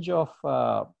challenge of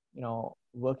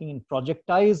working in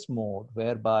projectized mode,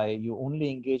 whereby you only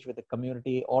engage with the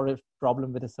community or a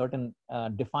problem with a certain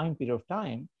defined period of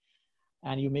time,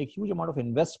 and you make huge amount of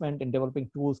investment in developing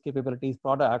tools, capabilities,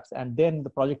 products, and then the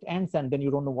project ends, and then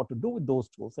you don't know what to do with those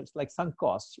tools. It's like sunk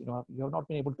costs. You have not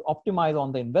been able to optimize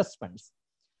on the investments,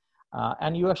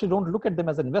 and you actually don't look at them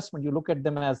as investment. You look at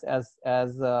them as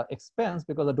expense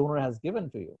because the donor has given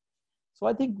to you. So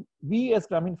I think we as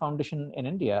Grameen Foundation in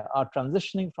India are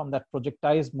transitioning from that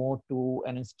projectized mode to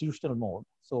an institutional mode.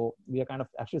 So we are kind of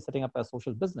actually setting up a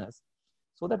social business,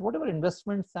 so that whatever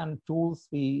investments and tools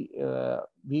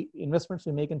investments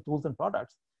we make in tools and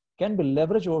products can be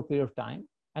leveraged over a period of time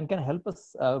and can help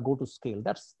us go to scale.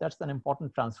 That's an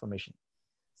important transformation.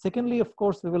 Secondly, of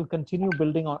course, we will continue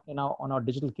building on our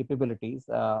digital capabilities,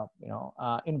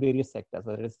 in various sectors,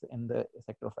 whether it's in the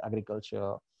sector of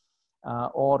agriculture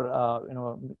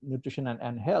or nutrition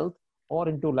and health, or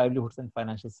into livelihoods and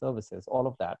financial services, all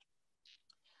of that.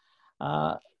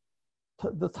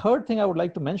 The third thing I would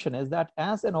like to mention is that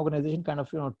as an organization kind of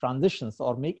transitions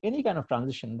or make any kind of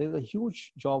transition, there's a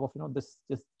huge job of this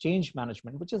change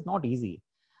management, which is not easy.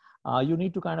 You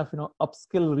need to kind of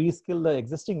upskill, reskill the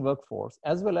existing workforce,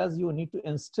 as well as you need to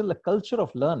instill a culture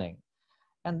of learning.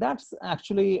 And that's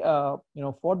actually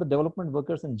for the development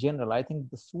workers in general. I think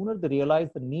the sooner they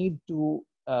realize the need to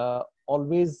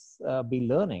always be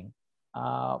learning,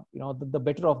 the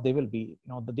better off they will be.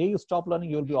 The day you stop learning,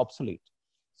 you will be obsolete.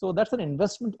 So that's an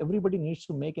investment everybody needs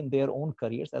to make in their own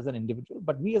careers as an individual,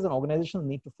 but we as an organization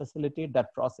need to facilitate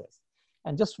that process.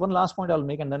 And just one last point I'll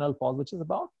make, and then I'll pause, which is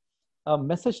about a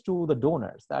message to the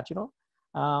donors that,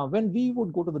 when we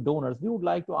would go to the donors, we would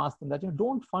like to ask them that,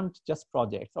 don't fund just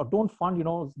projects, or don't fund,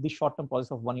 the short-term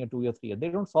projects of 1 year, 2 year, 3 year. They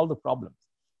don't solve the problems.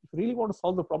 If you really want to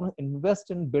solve the problem,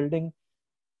 invest in building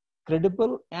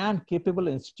credible and capable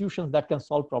institutions that can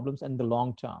solve problems in the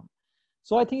long term.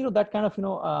 So I think, that kind of,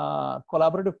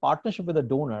 collaborative partnership with the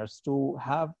donors to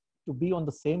be on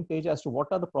the same page as to what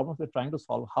are the problems we're trying to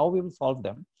solve, how we will solve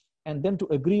them, and then to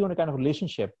agree on a kind of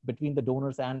relationship between the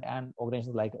donors and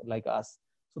organizations like us,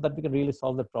 so that we can really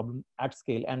solve the problem at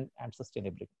scale and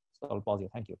sustainably. So I'll pause here.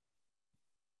 Thank you.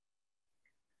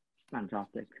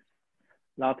 Fantastic.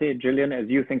 Latte, Gillian, as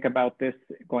you think about this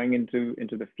going into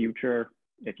the future,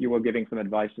 if you were giving some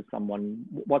advice to someone,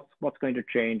 what's going to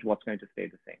change? What's going to stay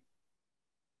the same?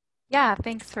 Yeah,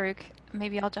 thanks, Farouk.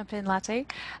 Maybe I'll jump in, Latte.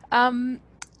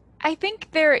 I think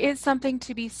there is something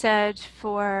to be said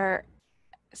for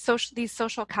these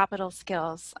social capital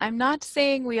skills. I'm not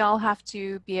saying we all have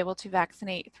to be able to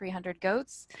vaccinate 300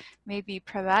 goats. Maybe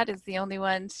Pravat is the only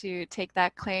one to take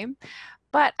that claim.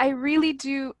 But I really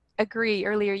do agree.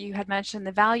 Earlier you had mentioned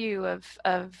the value of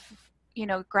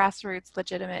grassroots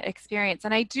legitimate experience.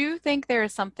 And I do think there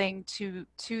is something to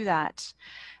that,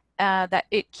 that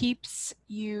it keeps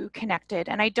you connected.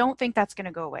 And I don't think that's going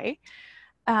to go away.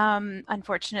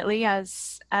 Unfortunately,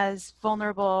 as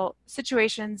vulnerable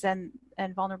situations and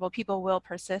vulnerable people will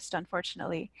persist,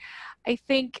 unfortunately. I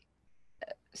think,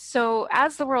 so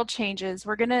as the world changes,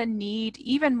 we're going to need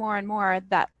even more and more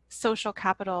that social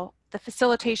capital, the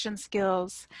facilitation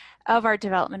skills of our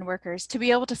development workers to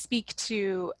be able to speak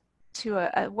to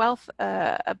a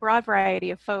broad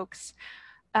variety of folks,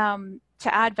 to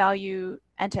add value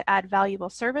and to add valuable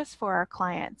service for our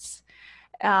clients.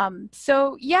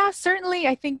 So yeah, certainly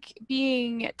I think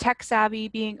being tech savvy,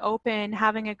 being open,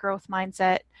 having a growth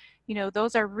mindset,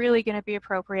 those are really going to be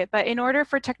appropriate. But in order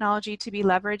for technology to be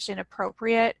leveraged and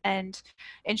appropriate, and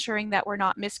ensuring that we're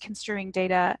not misconstruing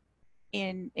data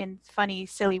in funny,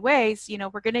 silly ways,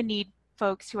 we're going to need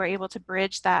folks who are able to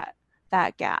bridge that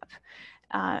gap,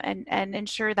 and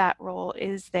ensure that role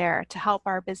is there to help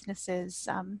our businesses,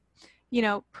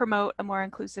 promote a more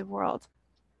inclusive world.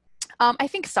 I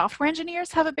think software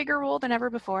engineers have a bigger role than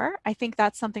ever before. I think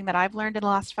that's something that I've learned in the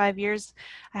last 5 years.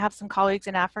 I have some colleagues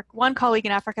in Africa, one colleague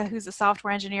in Africa who's a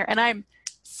software engineer, and I'm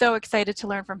so excited to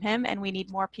learn from him, and we need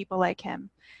more people like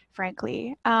him,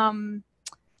 frankly.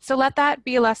 So let that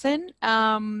be a lesson.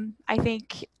 I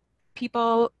think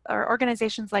people or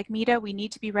organizations like MEDA, we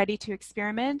need to be ready to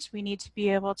experiment. We need to be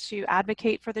able to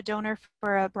advocate for the donor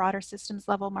for a broader systems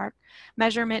level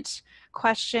measurement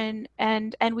question.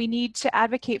 And we need to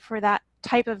advocate for that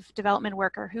type of development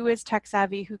worker who is tech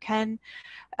savvy, who can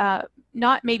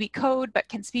not maybe code, but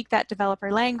can speak that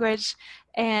developer language.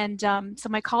 And so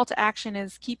my call to action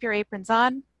is keep your aprons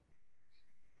on.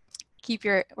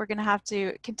 We're going to have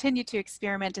to continue to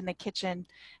experiment in the kitchen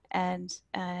and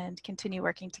continue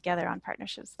working together on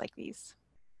partnerships like these.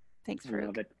 Thanks,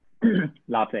 Farouk. Love it.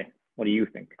 Latte, what do you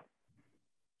think?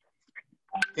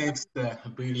 Thanks,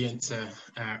 brilliant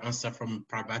answer from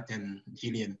Pravat and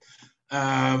Gillian.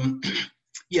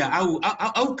 Yeah, I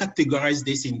will categorize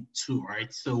this in two,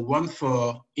 right? So one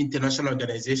for international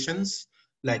organizations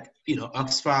like,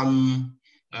 Oxfam,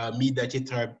 MEDA,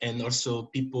 JTRB, and also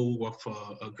people who work for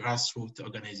a grassroots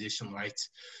organization, right?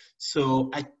 So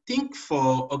I think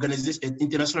for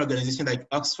international organizations like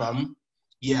Oxfam,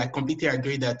 yeah, I completely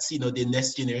agree that, the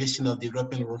next generation of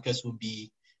development workers will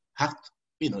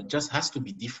just has to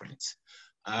be different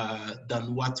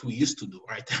than what we used to do,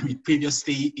 right? I mean,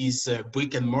 previously is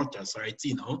brick and mortars, right?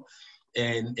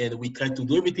 And we try to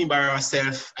do everything by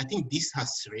ourselves. I think this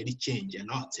has really changed a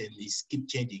lot, and it's keep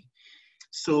changing.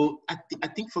 So I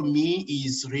think for me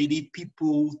is really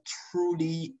people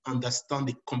truly understand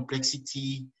the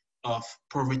complexity of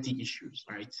poverty issues,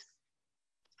 right?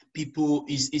 People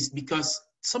is because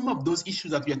some of those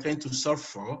issues that we are trying to solve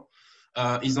for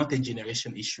is not a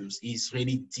generation issues. It's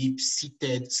really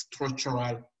deep-seated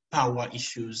structural power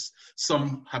issues.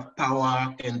 Some have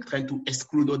power and trying to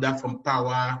exclude that from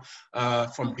power,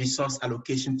 from resource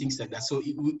allocation, things like that. So,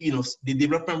 the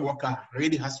development worker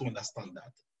really has to understand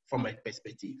that from my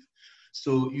perspective.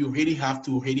 So you really have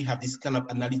to have this kind of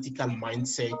analytical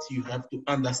mindset. You have to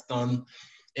understand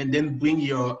and then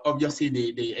bring obviously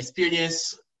the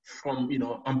experience from,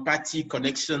 empathy,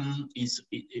 connection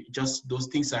just those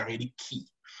things are really key.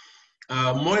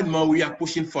 more and more we are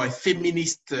pushing for a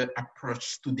feminist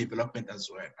approach to development as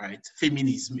well, right?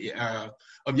 Feminism,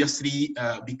 obviously,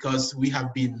 because we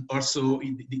have been also,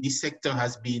 this sector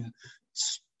has been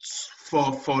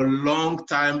for a long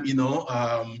time,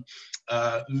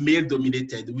 male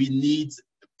dominated. We need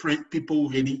people who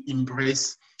really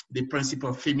embrace the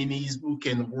principle of feminism, who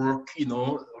can work,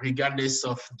 regardless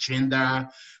of gender,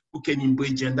 who can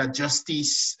embrace gender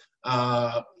justice.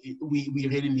 We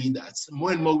really need that.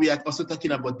 More and more, we are also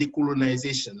talking about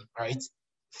decolonization, right?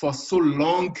 For so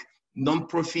long,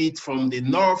 non-profit from the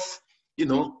North,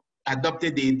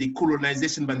 adopted the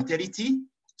colonization mentality.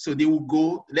 So they will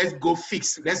go, let's go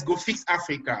fix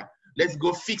Africa. Let's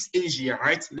go fix Asia,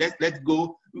 right? Let's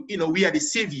go, we are the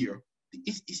savior.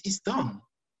 It's done.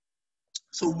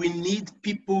 So we need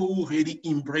people who really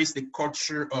embrace the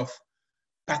culture of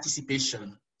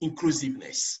participation,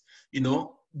 inclusiveness.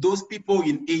 Those people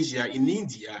in Asia, in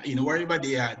India, wherever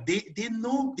they are, they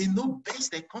know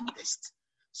best their context.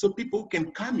 So people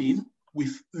can come in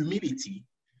with humility,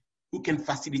 who can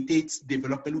facilitate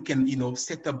development, who can,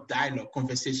 set up dialogue,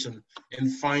 conversation,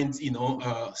 and find,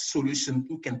 solution,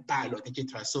 who can pilot,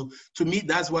 etc. So to me,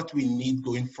 that's what we need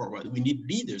going forward. We need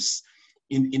leaders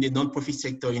in the non-profit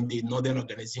sector, in the northern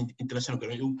organization, international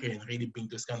organization, who can really bring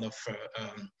those kind of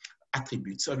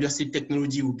attributes. Obviously,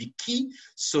 technology will be key.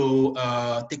 So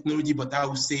technology, but I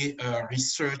would say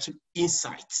research,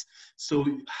 insights. So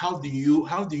how do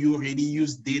you really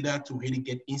use data to really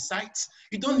get insights?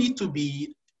 You don't need to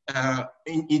be an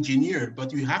engineer,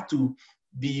 but you have to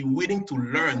be willing to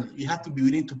learn. You have to be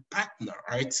willing to partner,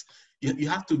 right? You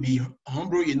have to be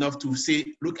humble enough to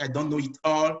say, look, I don't know it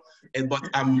all, but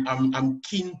I'm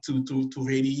keen to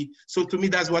really. So to me,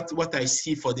 that's what I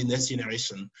see for the next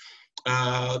generation.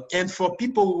 And for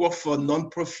people who work for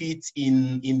nonprofit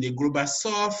in the global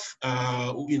south,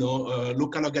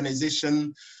 local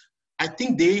organization, I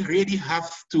think they really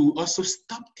have to also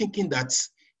stop thinking that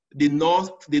the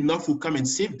North will come and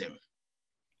save them.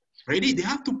 Really, they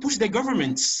have to push the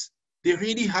governments. They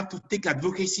really have to take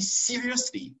advocacy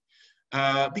seriously,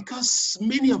 because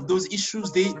many of those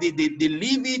issues, they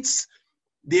live it,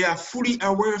 they are fully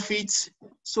aware of it.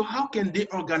 So how can they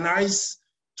organize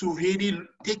to really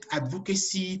take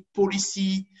advocacy,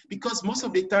 policy? Because most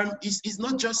of the time, it's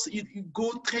not just you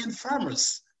go train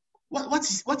farmers.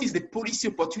 What is the policy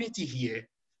opportunity here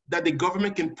that the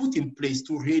government can put in place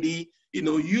to really,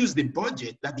 use the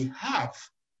budget that they have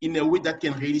in a way that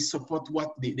can really support what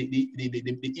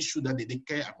the issue that they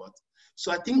care about?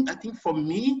 So I think for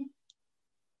me,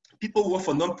 people who work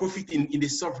for nonprofit in the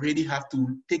South really have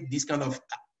to take this kind of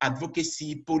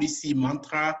advocacy, policy,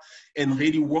 mantra, and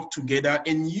really work together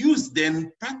and use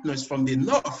then partners from the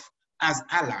North as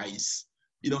allies.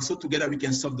 So together we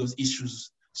can solve those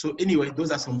issues. So anyway,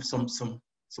 those are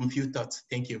some few thoughts.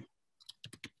 Thank you.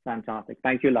 Fantastic.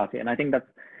 Thank you, Latte. And I think that's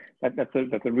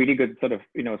a really good sort of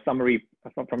summary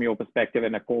from your perspective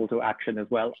and a call to action as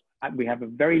well. We have a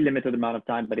very limited amount of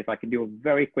time, but if I can do a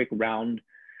very quick round,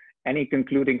 any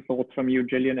concluding thoughts from you,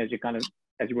 Gillian, as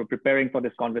you were preparing for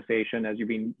this conversation, as you've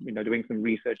been doing some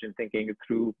research and thinking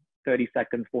through 30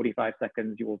 seconds, 45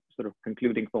 seconds, your sort of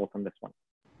concluding thoughts on this one,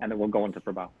 and then we'll go on to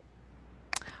Prabhat.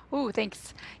 Oh,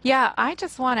 thanks. Yeah, I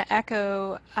just want to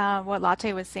echo what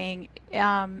Latte was saying.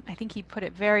 I think he put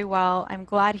it very well. I'm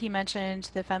glad he mentioned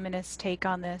the feminist take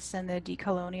on this and the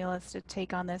decolonialist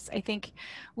take on this. I think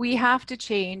we have to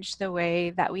change the way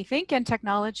that we think, and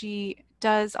technology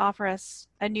does offer us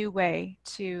a new way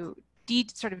to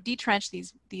sort of detrench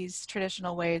these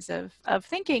traditional ways of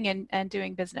thinking and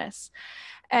doing business.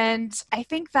 And I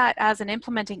think that as an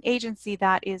implementing agency,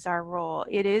 that is our role.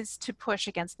 It is to push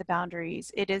against the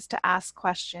boundaries. It is to ask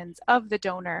questions of the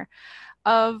donor,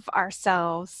 of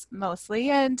ourselves mostly,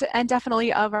 and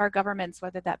definitely of our governments,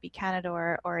 whether that be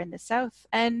Canada or in the South,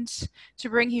 and to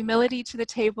bring humility to the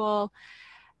table,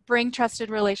 bring trusted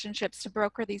relationships, to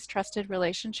broker these trusted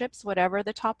relationships, whatever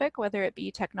the topic, whether it be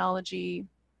technology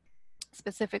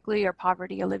specifically or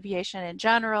poverty alleviation in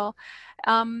general.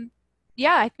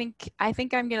 Yeah, I think I'm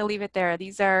going to leave it there.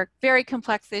 These are very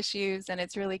complex issues, and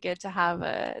it's really good to have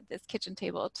this kitchen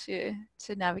table to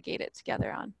navigate it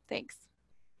together on. Thanks.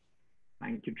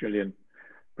 Thank you, Gillian.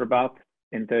 Prabhat,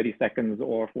 in 30 seconds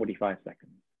or 45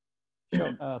 seconds.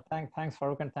 Sure. Thanks,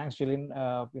 Farooq, and thanks, Gillian.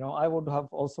 I would have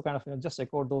also kind of just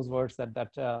echoed those words that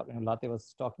Latte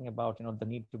was talking about. The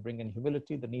need to bring in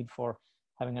humility, the need for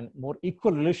having a more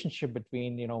equal relationship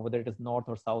between whether it is North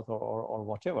or South or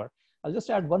whatever. I'll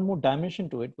just add one more dimension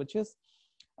to it, which is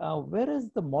where is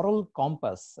the moral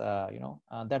compass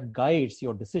that guides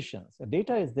your decisions? The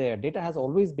data is there. Data has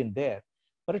always been there.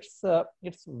 but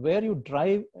it's where you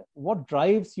drive, what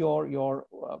drives your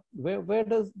where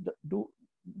does do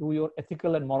your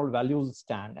ethical and moral values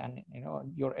stand, and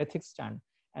your ethics stand,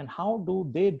 and how do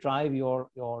they drive your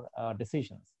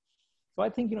decisions. So I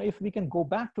think if we can go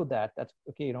back to that, that's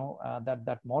okay.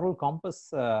 That moral compass,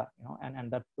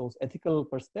 and that those ethical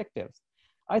perspectives,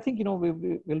 I think we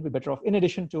will be better off. In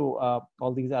addition to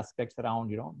all these aspects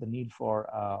around the need for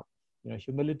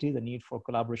humility, the need for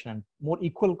collaboration and more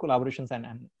equal collaborations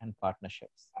and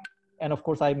partnerships. And of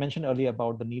course, I mentioned earlier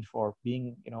about the need for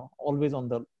being, always on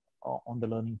the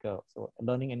learning curve. So a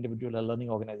learning individual, a learning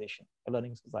organization, a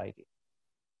learning society.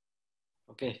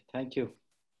 Okay, thank you.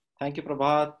 Thank you,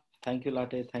 Prabhat. Thank you,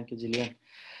 Latte. Thank you, Jillian.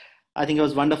 I think it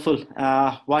was wonderful.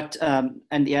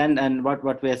 In the end, and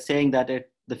what we're saying that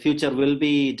the future will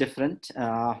be different.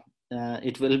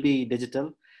 It will be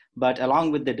digital. But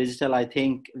along with the digital, I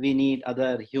think we need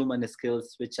other human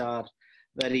skills, which are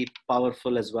very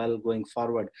powerful as well going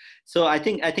forward. So I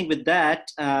think with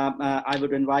that, I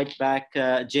would invite back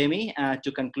Jamie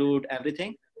to conclude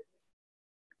everything.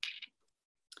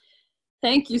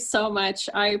 Thank you so much.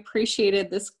 I appreciated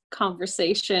this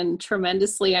conversation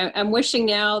tremendously. I'm wishing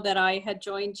now that I had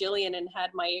joined Jillian and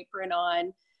had my apron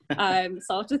on.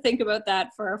 So I'll have to think about that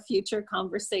for our future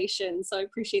conversation. So I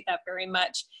appreciate that very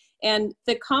much. And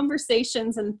the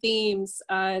conversations and themes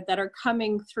that are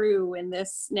coming through in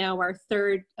this now our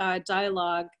third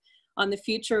dialogue on the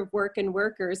future of work and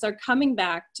workers are coming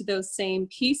back to those same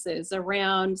pieces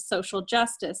around social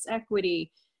justice,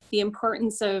 equity, the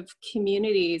importance of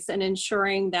communities, and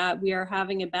ensuring that we are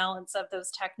having a balance of those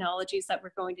technologies that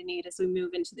we're going to need as we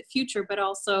move into the future, but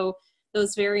also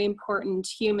those very important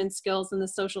human skills and the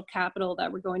social capital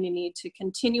that we're going to need to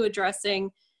continue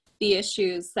addressing the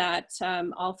issues that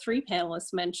all three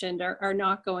panelists mentioned are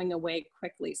not going away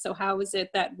quickly. So how is it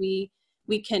that we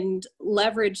can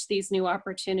leverage these new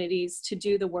opportunities to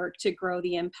do the work to grow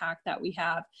the impact that we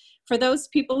have? For those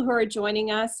people who are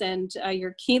joining us and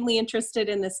you're keenly interested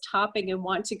in this topic and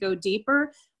want to go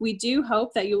deeper, we do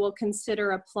hope that you will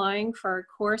consider applying for our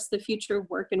course, The Future of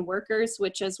Work and Workers,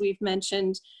 which, as we've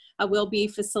mentioned, will be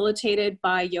facilitated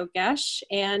by Yogesh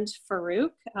and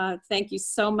Farouk. Thank you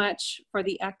so much for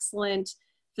the excellent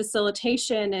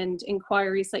facilitation and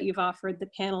inquiries that you've offered the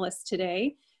panelists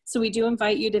today. So we do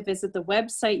invite you to visit the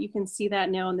website. You can see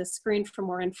that now on the screen for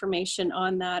more information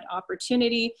on that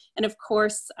opportunity. And of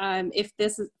course, if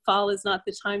this fall is not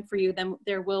the time for you, then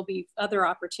there will be other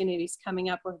opportunities coming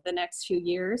up over the next few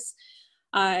years.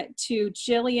 To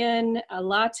Jillian,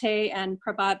 Latte, and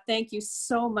Prabhat, thank you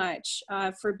so much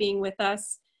for being with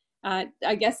us.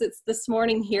 I guess it's this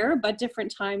morning here, but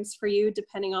different times for you,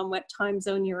 depending on what time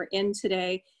zone you're in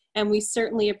today. And we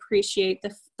certainly appreciate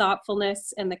the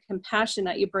thoughtfulness and the compassion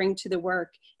that you bring to the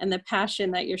work and the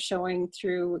passion that you're showing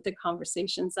through the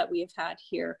conversations that we have had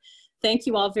here. Thank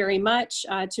you all very much.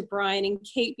 To Brian and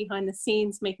Kate behind the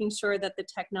scenes, making sure that the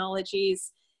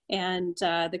technologies and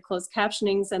the closed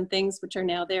captionings and things which are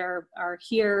now there are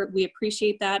here. We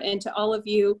appreciate that. And to all of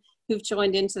you who've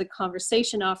joined into the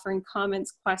conversation, offering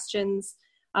comments, questions,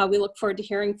 we look forward to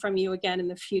hearing from you again in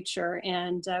the future.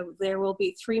 And there will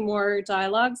be 3 more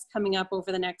dialogues coming up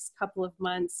over the next couple of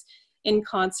months in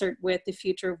concert with the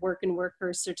Future of Work and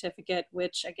Workers certificate,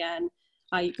 which again,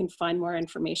 you can find more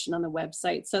information on the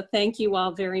website. So thank you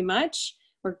all very much.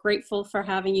 We're grateful for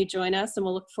having you join us, and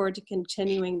we'll look forward to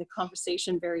continuing the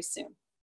conversation very soon.